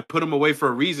looking. I put them away for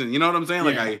a reason. You know what I'm saying?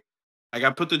 Yeah. Like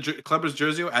I put the Clippers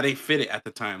jersey. I didn't fit it at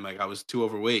the time. Like I was too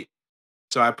overweight.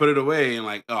 So I put it away and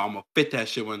like, oh, I'm gonna fit that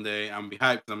shit one day. I'm gonna be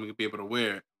hyped because I'm gonna be able to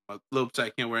wear it. A little upset I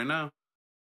can't wear it now.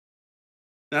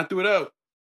 And I threw it out.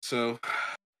 So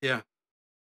yeah,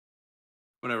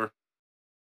 whatever.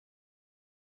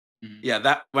 Yeah,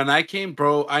 that when I came,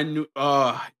 bro, I knew.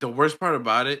 The worst part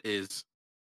about it is,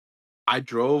 I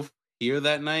drove here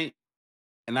that night,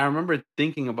 and I remember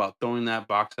thinking about throwing that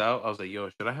box out. I was like, yo,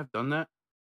 should I have done that?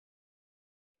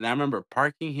 And I remember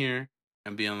parking here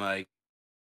and being like,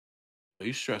 are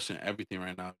you stressing everything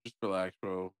right now? Just relax,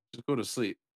 bro. Just go to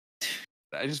sleep.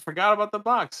 I just forgot about the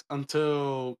box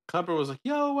until Clever was like,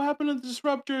 yo, what happened to the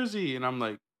Disrupt jersey? And I'm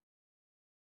like,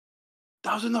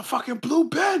 that was in the fucking blue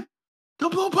bin. The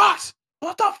blue box.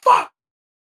 What the fuck?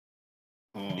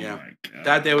 Oh Yeah. my god.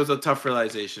 That day was a tough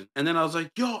realization. And then I was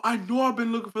like, yo, I know I've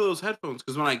been looking for those headphones.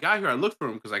 Because when I got here, I looked for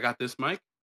them because I got this mic.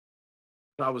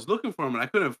 So I was looking for them and I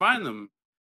couldn't find them.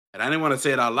 And I didn't want to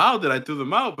say it out loud that I threw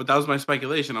them out, but that was my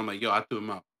speculation. I'm like, yo, I threw them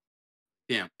out.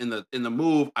 Damn. In the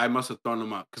move, I must have thrown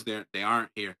them out because they aren't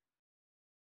here.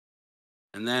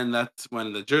 And then that's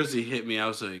when the jersey hit me. I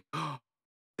was like, oh,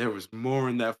 there was more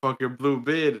in that fucking blue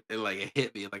bin. And like it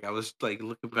hit me. Like I was like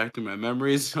looking back to my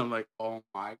memories. I'm like, oh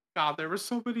my god, there were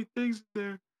so many things in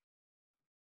there.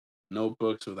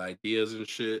 Notebooks with ideas and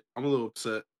shit. I'm a little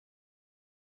upset.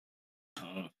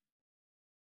 Yeah,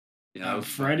 that was a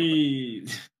tough one. Freddie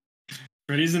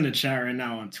Freddie's in the chat right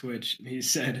now on Twitch. And he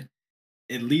said,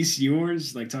 at least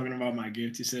yours, like talking about my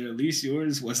gift, he said, at least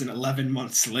yours wasn't 11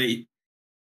 months late.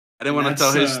 I didn't And want to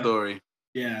tell that's his story.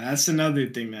 yeah, that's another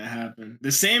thing that happened.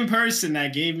 The same person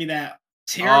that gave me that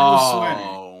terrible sweater.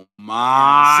 Oh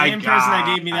my the same god! person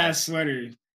that gave me that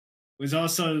sweater was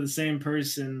also the same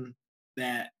person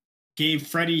that gave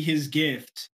Freddie his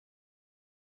gift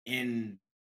in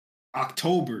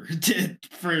October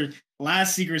for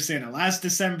last Secret Santa. Last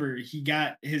December, he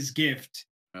got his gift.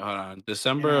 Hold on,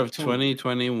 December of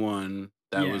 2021.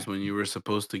 That was when you were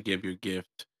supposed to give your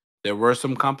gift. There were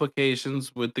some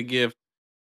complications with the gift,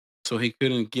 so he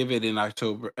couldn't give it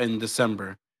in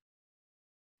December.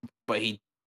 But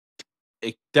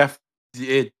it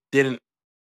didn't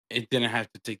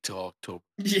have to take till October.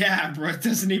 Yeah, bro, it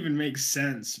doesn't even make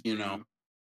sense. You know,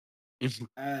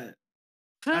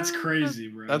 that's crazy,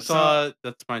 bro. That's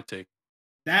my take.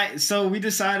 So we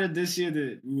decided this year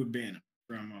that we would ban him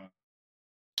from.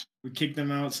 We kicked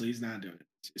him out, so he's not doing it.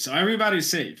 So everybody's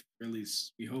safe, or at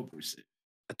least we hope we're safe.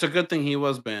 It's a good thing he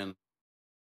was banned.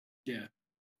 Yeah,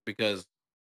 because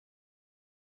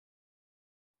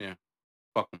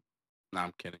fuck him. Nah,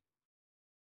 I'm kidding.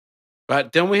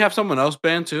 But didn't we have someone else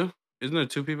banned too? Isn't there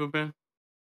 2 people banned?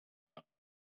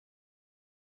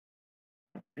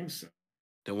 I think so.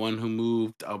 The one who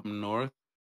moved up north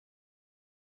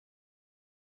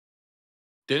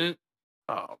didn't.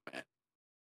 Oh man,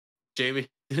 Jamie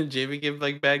didn't Jamie give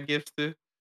like bad gifts too?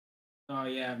 Oh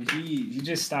yeah, but he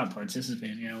just stopped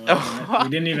participating. Yeah, we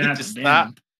didn't even have to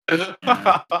ban him.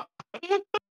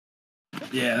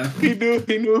 Yeah. He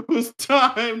knew it was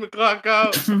time to clock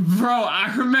out. Bro,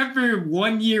 I remember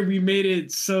one year we made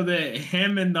it so that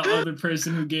him and the other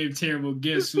person who gave terrible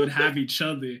gifts would have each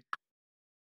other.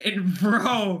 And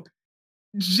bro,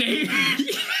 Jamie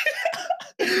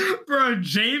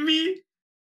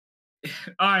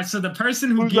All right, so the person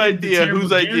who Whose gave the idea? terrible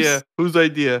Whose idea? gifts, Whose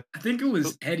idea? I think it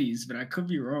was Eddie's, but I could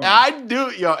be wrong. I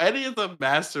knew, yo, Eddie is a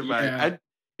mastermind. Yeah,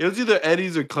 It was either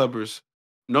Eddie's or Clubbers.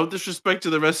 No disrespect to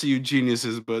the rest of you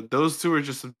geniuses, but those two are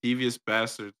just some devious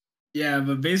bastards. yeah,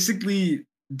 but basically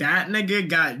that nigga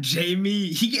got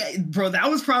Jamie. Bro, that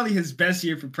was probably his best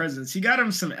year for presents. He got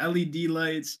him some LED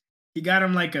lights. He got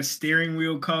him like a steering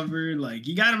wheel cover. Like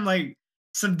he got him like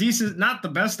some decent, not the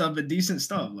best stuff, but decent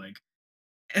stuff. Like,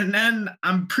 and then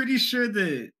I'm pretty sure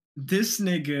that this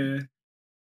nigga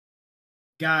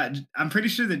got. I'm pretty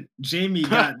sure that Jamie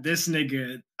got this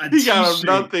nigga a He t-shirt. got him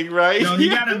nothing, right? Yo, he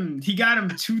got him. He got him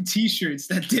 2 t-shirts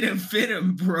that didn't fit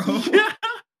him, bro.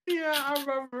 Yeah, I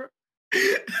remember.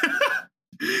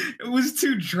 It was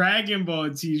 2 Dragon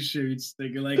Ball t-shirts,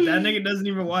 nigga. Like that nigga doesn't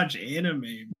even watch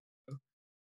anime.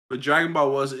 But Dragon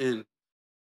Ball was in.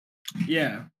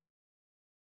 Yeah.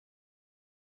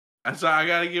 I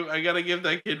gotta give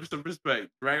that kid some respect.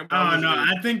 Dragon Ball. Oh was no, in.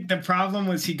 I think the problem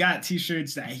was he got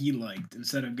t-shirts that he liked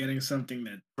instead of getting something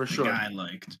that For the sure. guy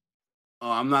liked. Oh,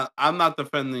 I'm not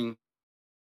defending.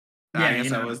 Yeah, I guess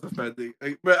you I know. was defending,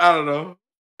 but I don't know.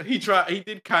 He tried. He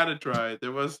did kind of try.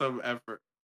 There was some effort.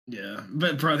 Yeah,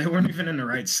 but bro, they weren't even in the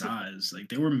right size. Like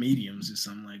they were mediums or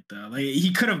something like that. Like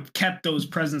he could have kept those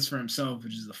presents for himself,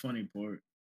 which is the funny part.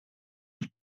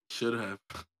 Should have.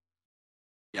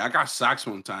 Yeah, I got socks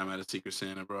one time at a Secret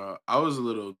Santa, bro. I was a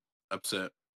little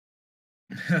upset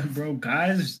Bro,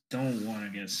 guys don't want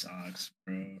to get socks,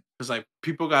 bro. because like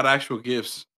people got actual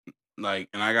gifts, like,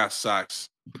 and I got socks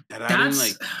that I didn't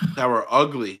like that were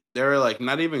ugly. They were like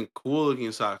not even cool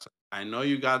looking socks. I know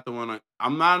you got the one.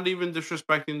 I'm not even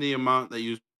disrespecting the amount that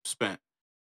you spent.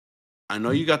 I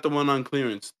know you got the one on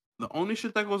clearance. The only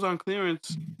shit that goes on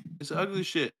clearance is ugly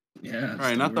shit. Yeah. All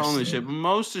right, not the only shit, but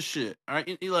most of the shit. All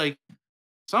right, you like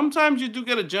sometimes you do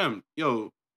get a gem, yo,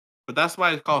 but that's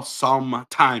why it's called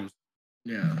sometimes.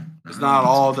 Yeah. It's not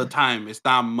all the time. It's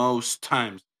not most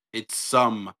times. It's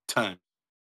sometimes.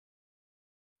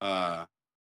 Yeah,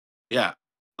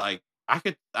 like I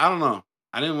don't know.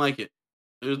 I didn't like it.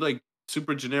 It was like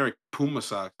super generic Puma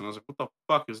socks, and I was like, what the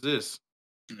fuck is this?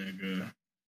 Nigga.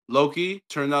 Loki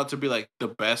turned out to be like the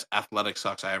best athletic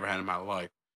socks I ever had in my life.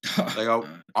 Like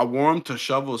I wore them to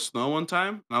shovel snow one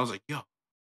time, and I was like, yo,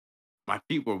 my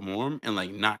feet were warm and like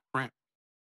not cramped.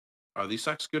 Are these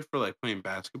socks good for like playing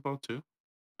basketball too?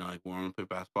 And like wore them to play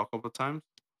basketball a couple of times.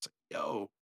 It's like, yo,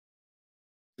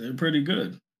 They're pretty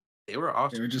good. they were They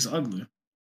awesome. were just ugly.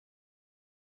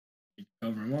 You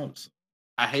cover them up. So.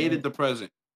 I hated the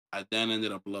present. I then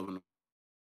ended up loving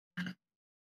them.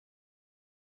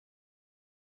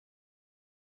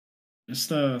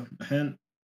 Just a hint.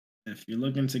 If you're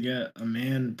looking to get a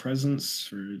man presents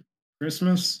for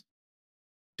Christmas,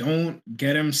 don't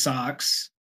get him socks.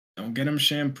 Don't get him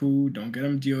shampoo. Don't get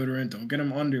him deodorant. Don't get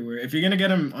him underwear. If you're gonna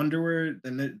get him underwear,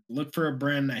 then look for a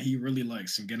brand that he really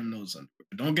likes and get him those underwear.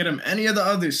 Don't get him any of the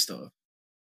other stuff.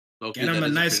 Low-key, Get him that a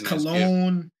is nice pretty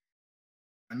cologne.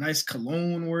 A nice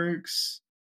cologne works.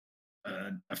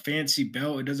 A fancy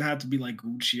belt. It doesn't have to be like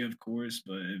Gucci, of course,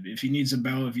 but if he needs a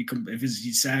belt,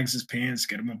 he sags his pants,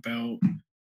 get him a belt.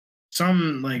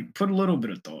 Some like put a little bit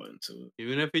of thought into it.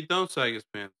 Even if he don't sag his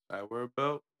pants, I wear a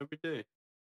belt every day.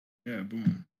 Yeah,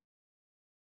 boom.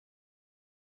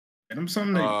 Get him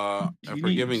something that if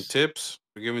we're giving tips,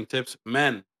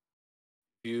 men,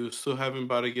 if you still haven't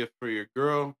bought a gift for your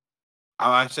girl,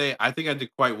 I think I did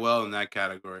quite well in that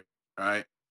category. All right.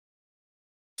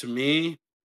 To me,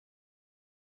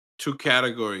 2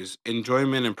 categories: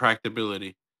 enjoyment and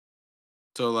practicability.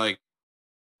 So like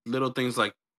little things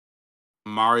like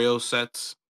Mario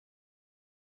sets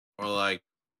or like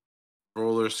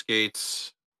roller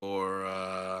skates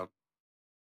or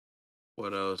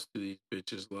what else do these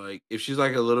bitches like? If she's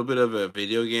like a little bit of a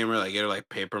video gamer, like get her like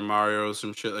Paper Mario or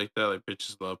some shit like that. Like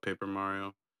bitches love Paper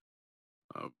Mario.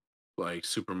 Like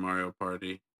Super Mario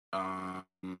Party. Um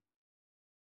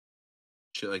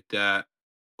shit like that.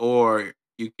 Or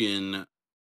you can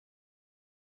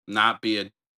not be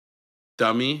a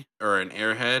dummy or an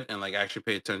airhead and like actually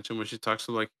pay attention when she talks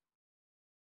to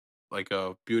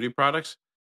beauty products,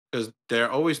 because they're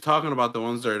always talking about the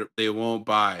ones that they won't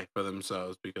buy for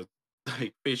themselves because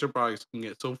like facial products can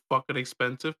get so fucking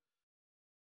expensive.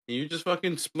 And you just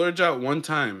fucking splurge out one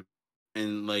time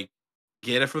and like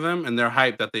get it for them, and they're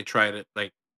hyped that they tried it.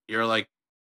 Like you're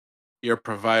a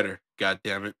provider, god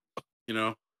damn it. You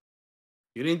know?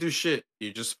 You didn't do shit.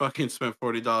 You just fucking spent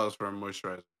 $40 for a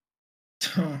moisturizer.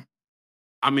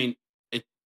 I mean,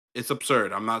 it's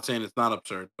absurd. I'm not saying it's not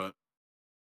absurd, but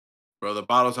bro, the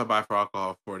bottles I buy for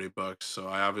alcohol are $40, so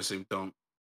I obviously don't.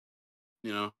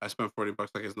 I spend $40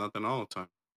 like it's nothing all the time.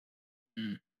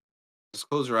 Mm. Just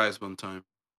close your eyes one time.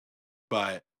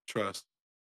 Buy it. Trust.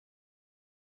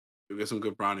 You'll get some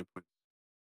good brownie points.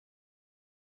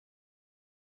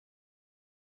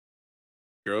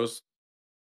 Girls,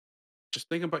 just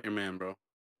think about your man, bro.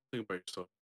 Think about yourself.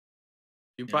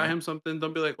 You buy Yeah. him something,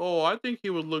 don't be like, oh, I think he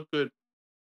would look good.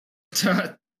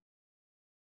 I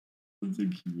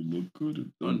think he would look good at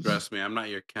Don't this. dress me. I'm not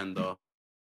your Ken doll.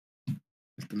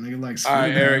 If the nigga likes All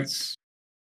right, food Eric. hats.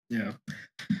 Yeah.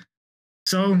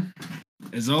 So,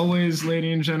 as always,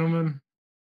 ladies and gentlemen,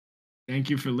 thank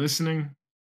you for listening.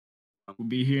 We'll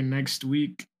be here next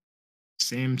week,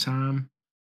 same time,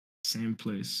 same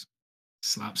place.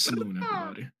 Slap saloon,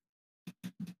 everybody.